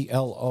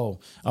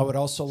 PLO. I would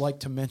also like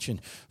to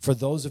mention, for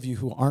those of you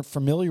who aren't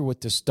familiar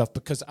with this stuff,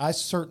 because I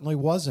certainly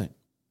wasn't,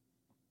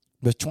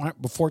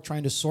 before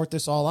trying to sort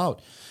this all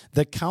out,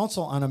 the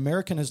Council on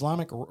American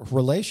Islamic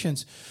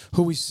Relations,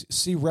 who we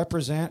see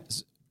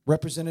Representative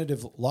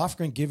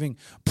Lofgren giving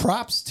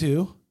props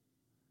to,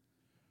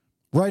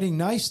 writing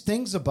nice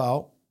things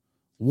about,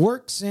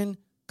 works and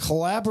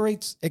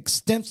collaborates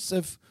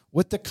extensive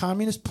with the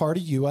Communist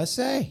Party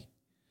USA,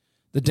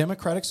 the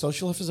Democratic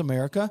Socialists of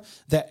America,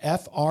 the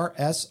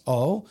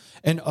FRSO,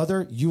 and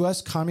other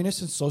U.S.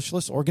 communist and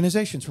socialist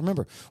organizations.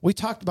 Remember, we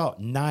talked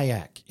about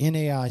NIAC,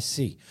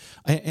 N-A-I-C.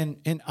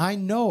 And I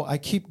know I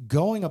keep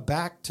going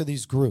back to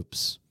these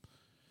groups.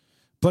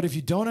 But if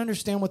you don't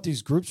understand what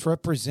these groups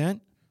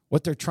represent,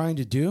 what they're trying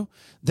to do,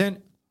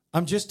 then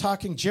I'm just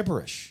talking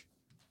gibberish.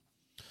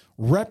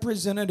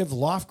 Representative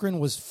Lofgren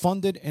was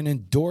funded and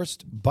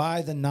endorsed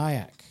by the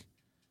NIAC,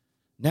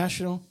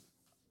 National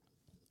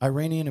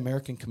Iranian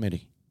American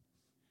Committee.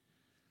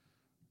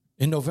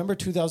 In November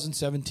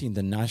 2017,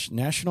 the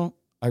National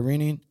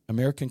Iranian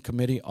American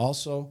Committee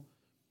also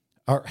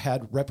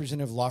had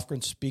Representative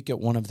Lofgren speak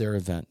at one of their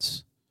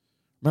events.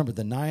 Remember,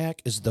 the NIAC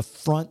is the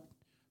front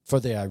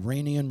for the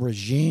Iranian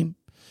regime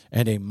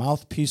and a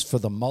mouthpiece for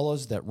the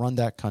mullahs that run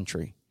that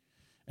country.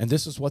 And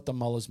this is what the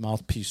mullah's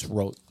mouthpiece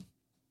wrote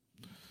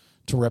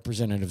to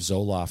Representative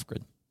Zoe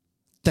Lofgren.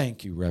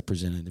 Thank you,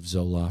 Representative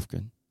Zoe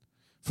Lofgren,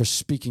 for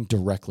speaking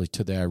directly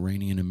to the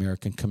Iranian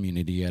American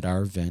community at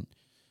our event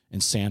in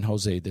San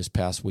Jose this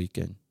past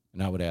weekend.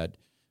 And I would add,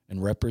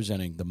 and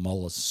representing the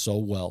mullahs so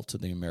well to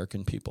the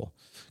American people.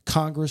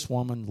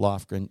 Congresswoman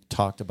Lofgren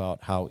talked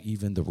about how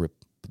even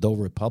though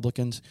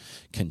Republicans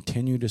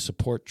continue to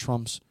support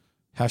Trump's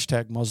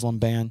 #Muslim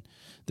ban,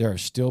 there are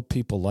still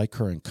people like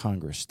her in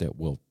Congress that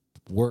will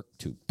work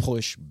to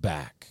push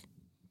back.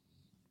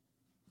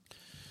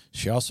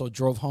 She also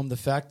drove home the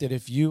fact that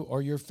if you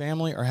or your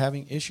family are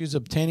having issues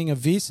obtaining a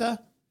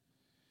visa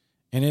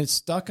and it's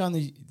stuck on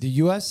the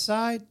U.S.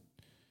 side,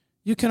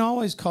 you can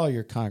always call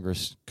your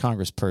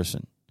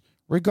congressperson,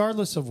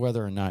 regardless of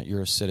whether or not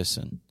you're a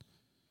citizen,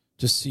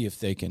 to see if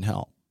they can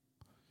help.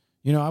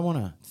 You know, I want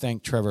to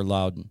thank Trevor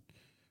Loudon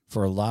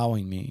for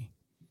allowing me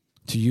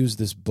to use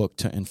this book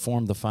to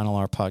inform the Final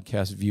Hour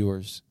podcast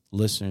viewers,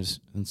 listeners,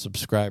 and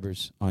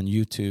subscribers on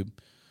YouTube,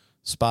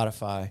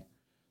 Spotify,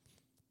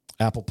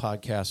 Apple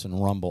Podcasts,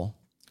 and Rumble.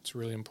 It's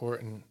really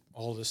important,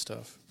 all this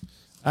stuff.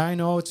 I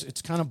know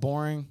it's kind of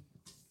boring.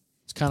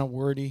 It's kind of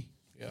wordy.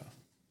 Yeah.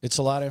 It's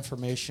a lot of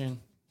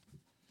information.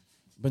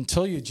 But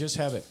until you just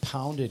have it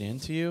pounded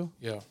into you,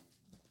 yeah,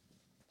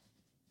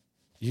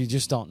 you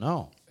just don't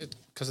know.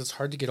 Because it's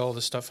hard to get all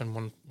this stuff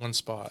in one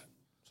spot.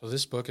 So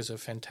this book is a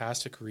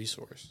fantastic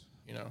resource,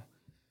 you know,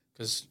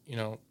 because, you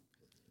know,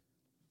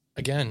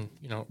 again,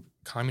 you know,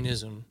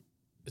 communism,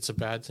 it's a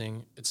bad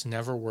thing. It's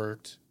never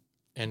worked.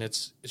 And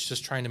it's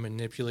just trying to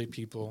manipulate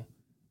people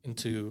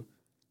into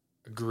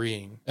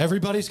agreeing.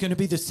 Everybody's going to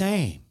be the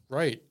same.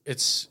 Right.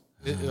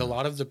 A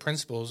lot of the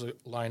principles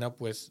line up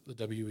with the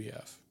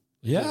WEF.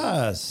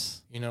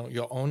 Yes. You know,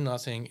 you'll own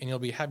nothing and you'll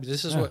be happy.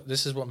 This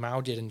is what Mao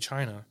did in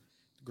China.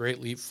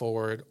 Great leap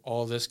forward,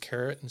 all this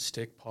carrot and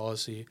stick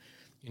policy.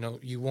 You know,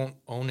 you won't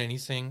own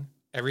anything.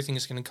 Everything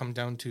is going to come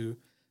down to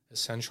a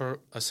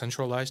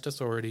centralized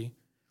authority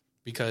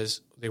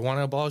because they want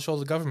to abolish all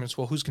the governments.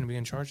 Well, who's going to be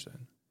in charge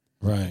then?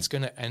 Right. It's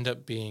going to end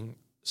up being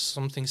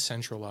something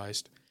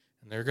centralized,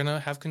 and they're going to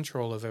have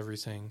control of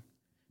everything,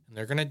 and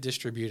they're going to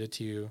distribute it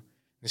to you.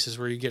 This is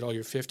where you get all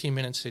your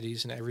 15-minute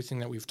cities and everything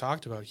that we've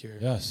talked about here.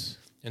 Yes.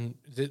 And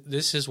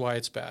this is why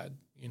it's bad.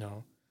 You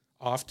know,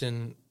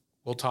 often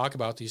we'll talk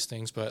about these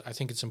things, but I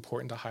think it's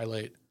important to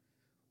highlight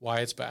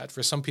why it's bad.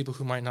 For some people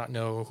who might not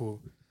know, who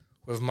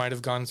might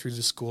have gone through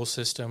the school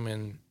system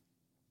and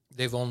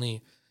they've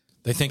only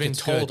been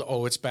told, good.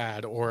 Oh, it's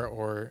bad,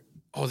 or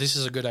oh, this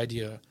is a good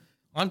idea.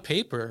 On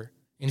paper,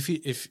 and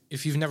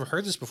if you've never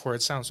heard this before,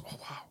 it sounds, oh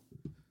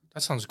wow,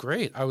 that sounds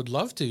great. I would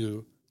love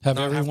to not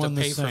have to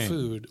pay for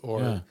food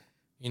or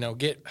you know,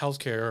 get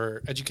healthcare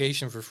or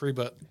education for free.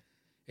 But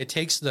it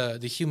takes the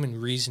human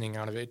reasoning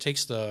out of it. It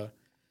takes the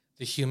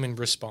human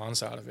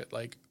response out of it.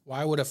 Like,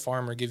 why would a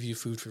farmer give you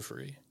food for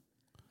free?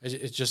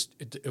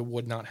 It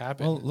would not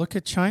happen. Well, look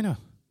at China.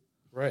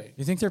 Right.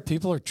 You think their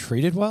people are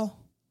treated well?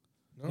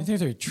 No. You think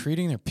they're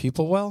treating their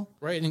people well?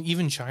 Right. And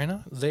even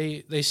China,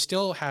 they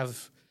still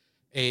have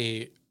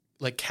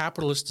like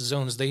capitalist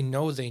zones they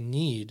know they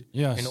need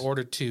in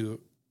order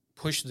to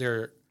push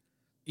their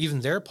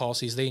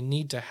policies. They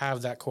need to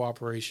have that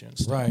cooperation.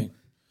 Right.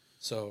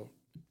 So,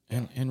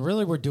 and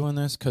really we're doing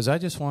this because I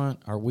just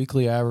want our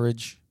weekly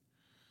average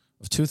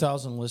of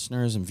 2,000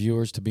 listeners and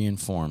viewers to be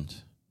informed.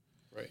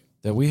 Right.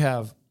 That we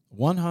have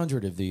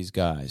 100 of these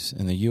guys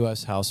in the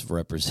U.S. House of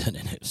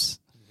Representatives.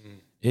 Mm-hmm.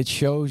 It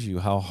shows you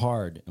how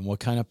hard and what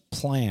kind of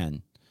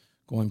plan,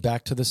 going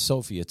back to the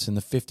Soviets in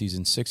the 50s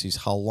and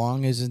 60s, how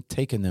long has it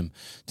taken them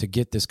to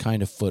get this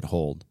kind of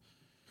foothold?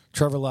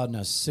 Trevor Loudon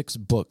has 6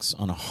 books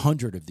on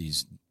 100 of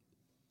these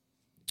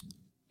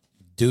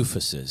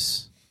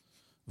doofuses,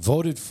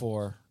 voted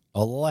for,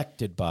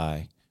 elected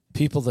by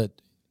people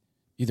that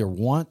either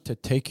want to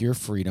take your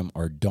freedom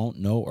or don't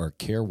know or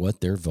care what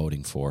they're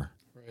voting for.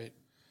 Right.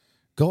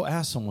 Go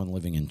ask someone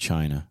living in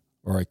China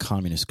or a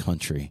communist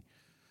country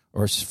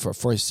or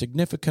for a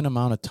significant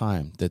amount of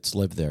time that's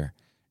lived there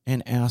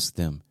and ask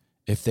them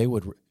if they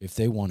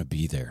want to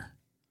be there,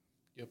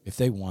 if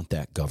they want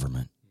that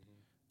government. Mm-hmm.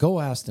 Go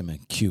ask them in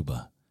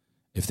Cuba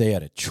if they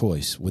had a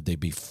choice, would they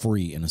be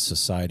free in a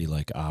society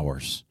like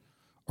ours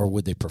or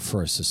would they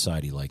prefer a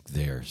society like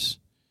theirs?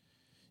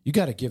 You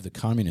got to give the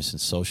communists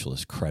and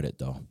socialists credit,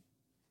 though.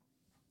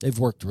 They've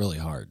worked really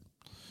hard,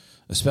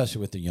 especially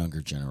with the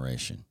younger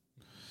generation,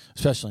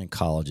 especially in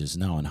colleges,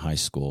 now in high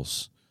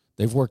schools.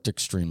 They've worked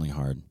extremely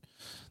hard.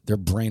 They're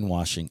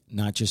brainwashing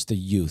not just the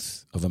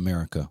youth of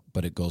America,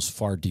 but it goes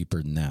far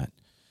deeper than that.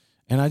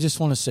 And I just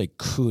want to say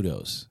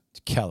kudos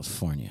to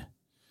California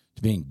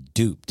to being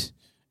duped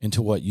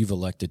into what you've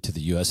elected to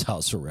the U.S.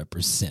 House of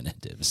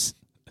Representatives.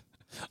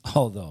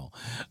 Although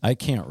I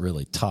can't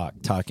really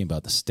talking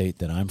about the state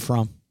that I'm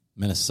from,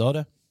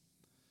 Minnesota,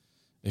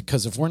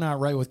 because if we're not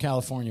right with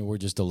California, we're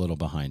just a little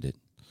behind it.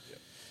 Yep.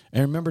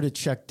 And remember to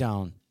check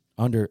down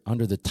under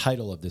the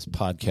title of this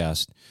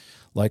podcast,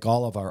 like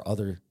all of our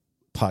other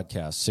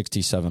podcasts,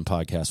 67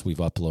 podcasts we've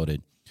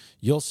uploaded,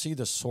 you'll see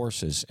the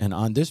sources. And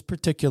on this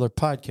particular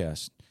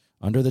podcast,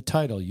 under the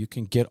title, you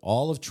can get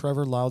all of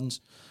Trevor Loudon's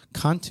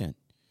content.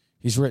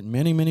 He's written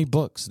many, many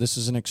books. This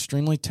is an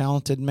extremely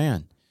talented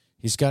man.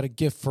 He's got a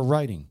gift for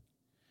writing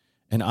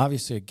and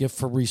obviously a gift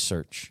for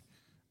research.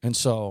 And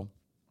so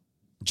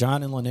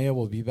John and Linnea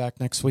will be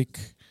back next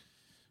week.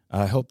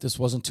 I hope this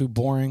wasn't too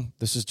boring.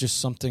 This is just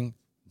something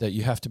that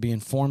you have to be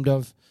informed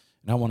of.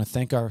 And I want to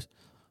thank our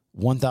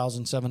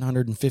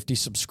 1,750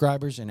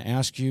 subscribers and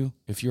ask you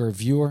if you're a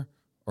viewer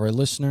or a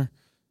listener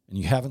and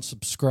you haven't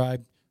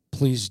subscribed,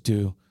 please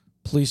do.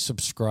 Please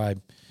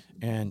subscribe.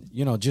 And,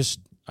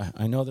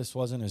 I know this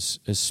wasn't as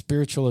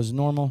spiritual as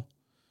normal,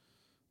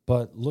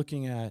 but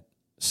looking at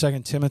 2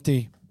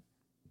 Timothy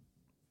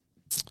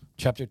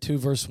chapter 2,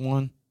 verse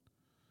 1,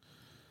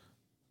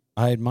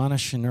 I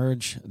admonish and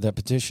urge that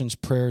petitions,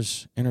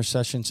 prayers,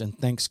 intercessions, and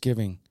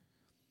thanksgiving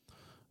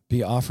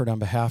be offered on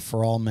behalf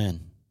for all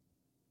men.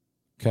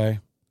 Okay?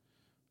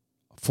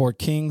 For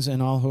kings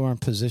and all who are in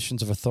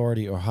positions of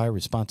authority or high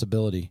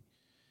responsibility,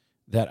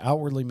 that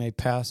outwardly may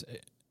pass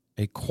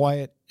a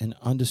quiet and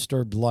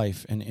undisturbed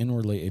life, and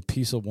inwardly a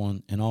peaceable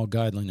one in all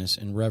godliness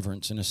and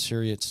reverence and a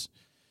serious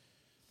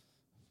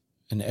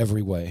in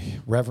every way.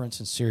 Reverence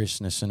and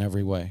seriousness in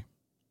every way.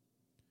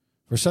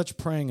 For such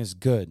praying is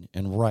good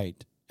and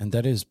right, and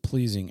that is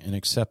pleasing and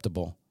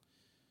acceptable.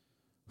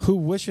 Who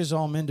wishes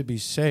all men to be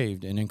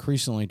saved and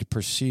increasingly to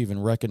perceive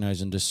and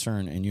recognize and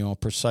discern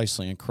and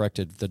precisely and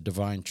corrected the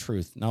divine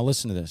truth. Now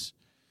listen to this.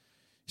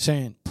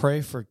 Saying,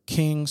 pray for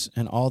kings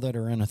and all that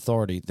are in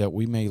authority, that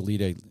we may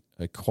lead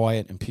a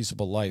quiet and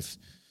peaceable life.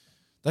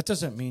 That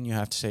doesn't mean you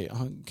have to say,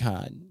 oh,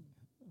 God,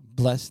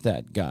 bless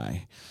that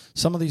guy.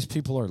 Some of these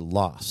people are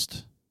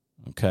lost,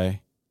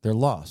 okay? They're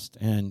lost,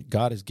 and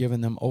God has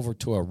given them over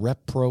to a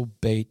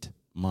reprobate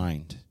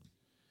mind.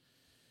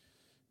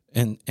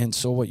 And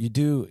so what you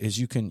do is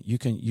you can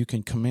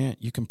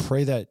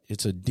pray that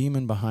it's a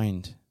demon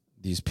behind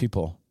these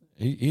people,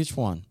 each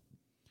one.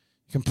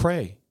 You can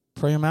pray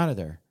them out of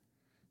there.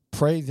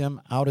 Pray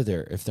them out of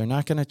there. If they're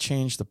not going to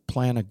change the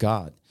plan of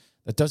God,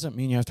 that doesn't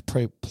mean you have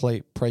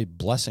to pray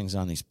blessings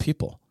on these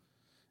people.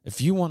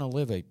 If you want to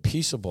live a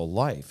peaceable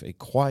life, a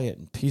quiet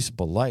and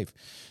peaceable life,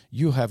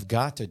 you have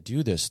got to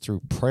do this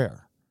through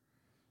prayer.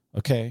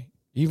 Okay?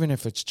 Even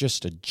if it's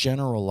just a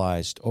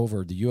generalized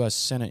over the U.S.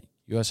 Senate,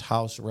 U.S.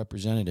 House of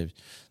Representatives,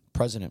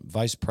 President,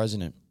 Vice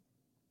President,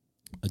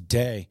 a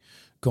day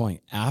going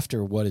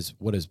after what is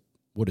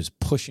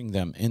pushing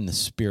them in the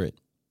spirit.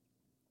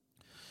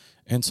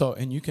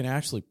 And you can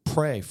actually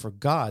pray for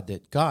God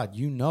that, God,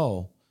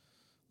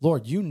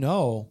 Lord,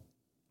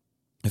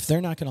 if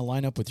they're not going to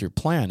line up with your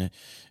plan,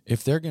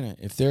 if they're going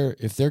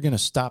to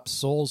stop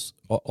souls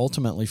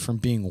ultimately from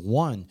being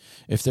won,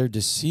 if they're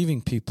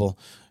deceiving people,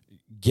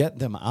 get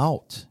them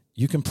out.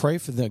 You can pray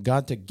for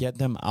God to get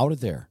them out of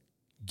there.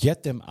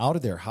 Get them out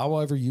of there.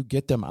 However you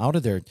get them out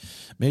of there,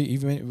 maybe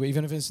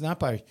even if it's not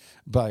by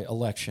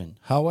election,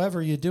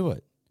 however you do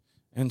it.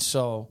 And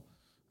so,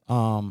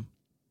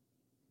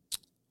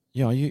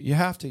 you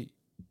have to.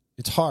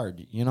 It's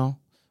hard,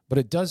 but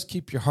it does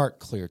keep your heart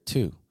clear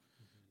too,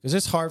 because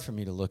it's hard for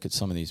me to look at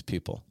some of these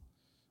people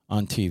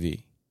on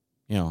TV,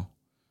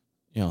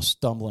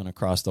 stumbling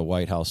across the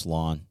White House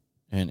lawn,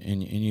 and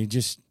you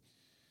just,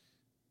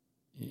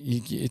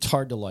 it's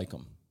hard to like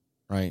them,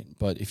 right?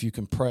 But if you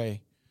can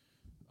pray.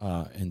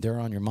 And they're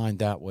on your mind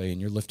that way, and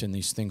you're lifting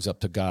these things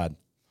up to God,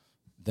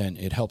 then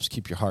it helps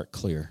keep your heart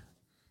clear.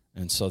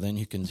 And so then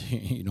you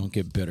don't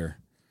get bitter.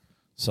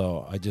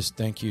 So I just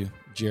thank you,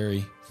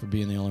 Jerry, for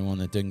being the only one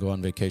that didn't go on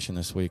vacation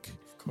this week.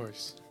 Of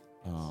course.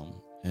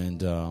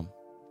 And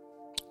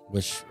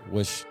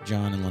wish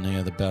John and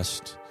Linnea the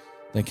best.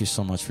 Thank you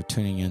so much for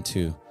tuning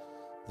into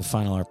the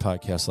Final Hour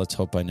podcast. Let's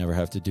hope I never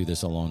have to do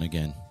this alone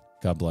again.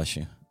 God bless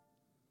you.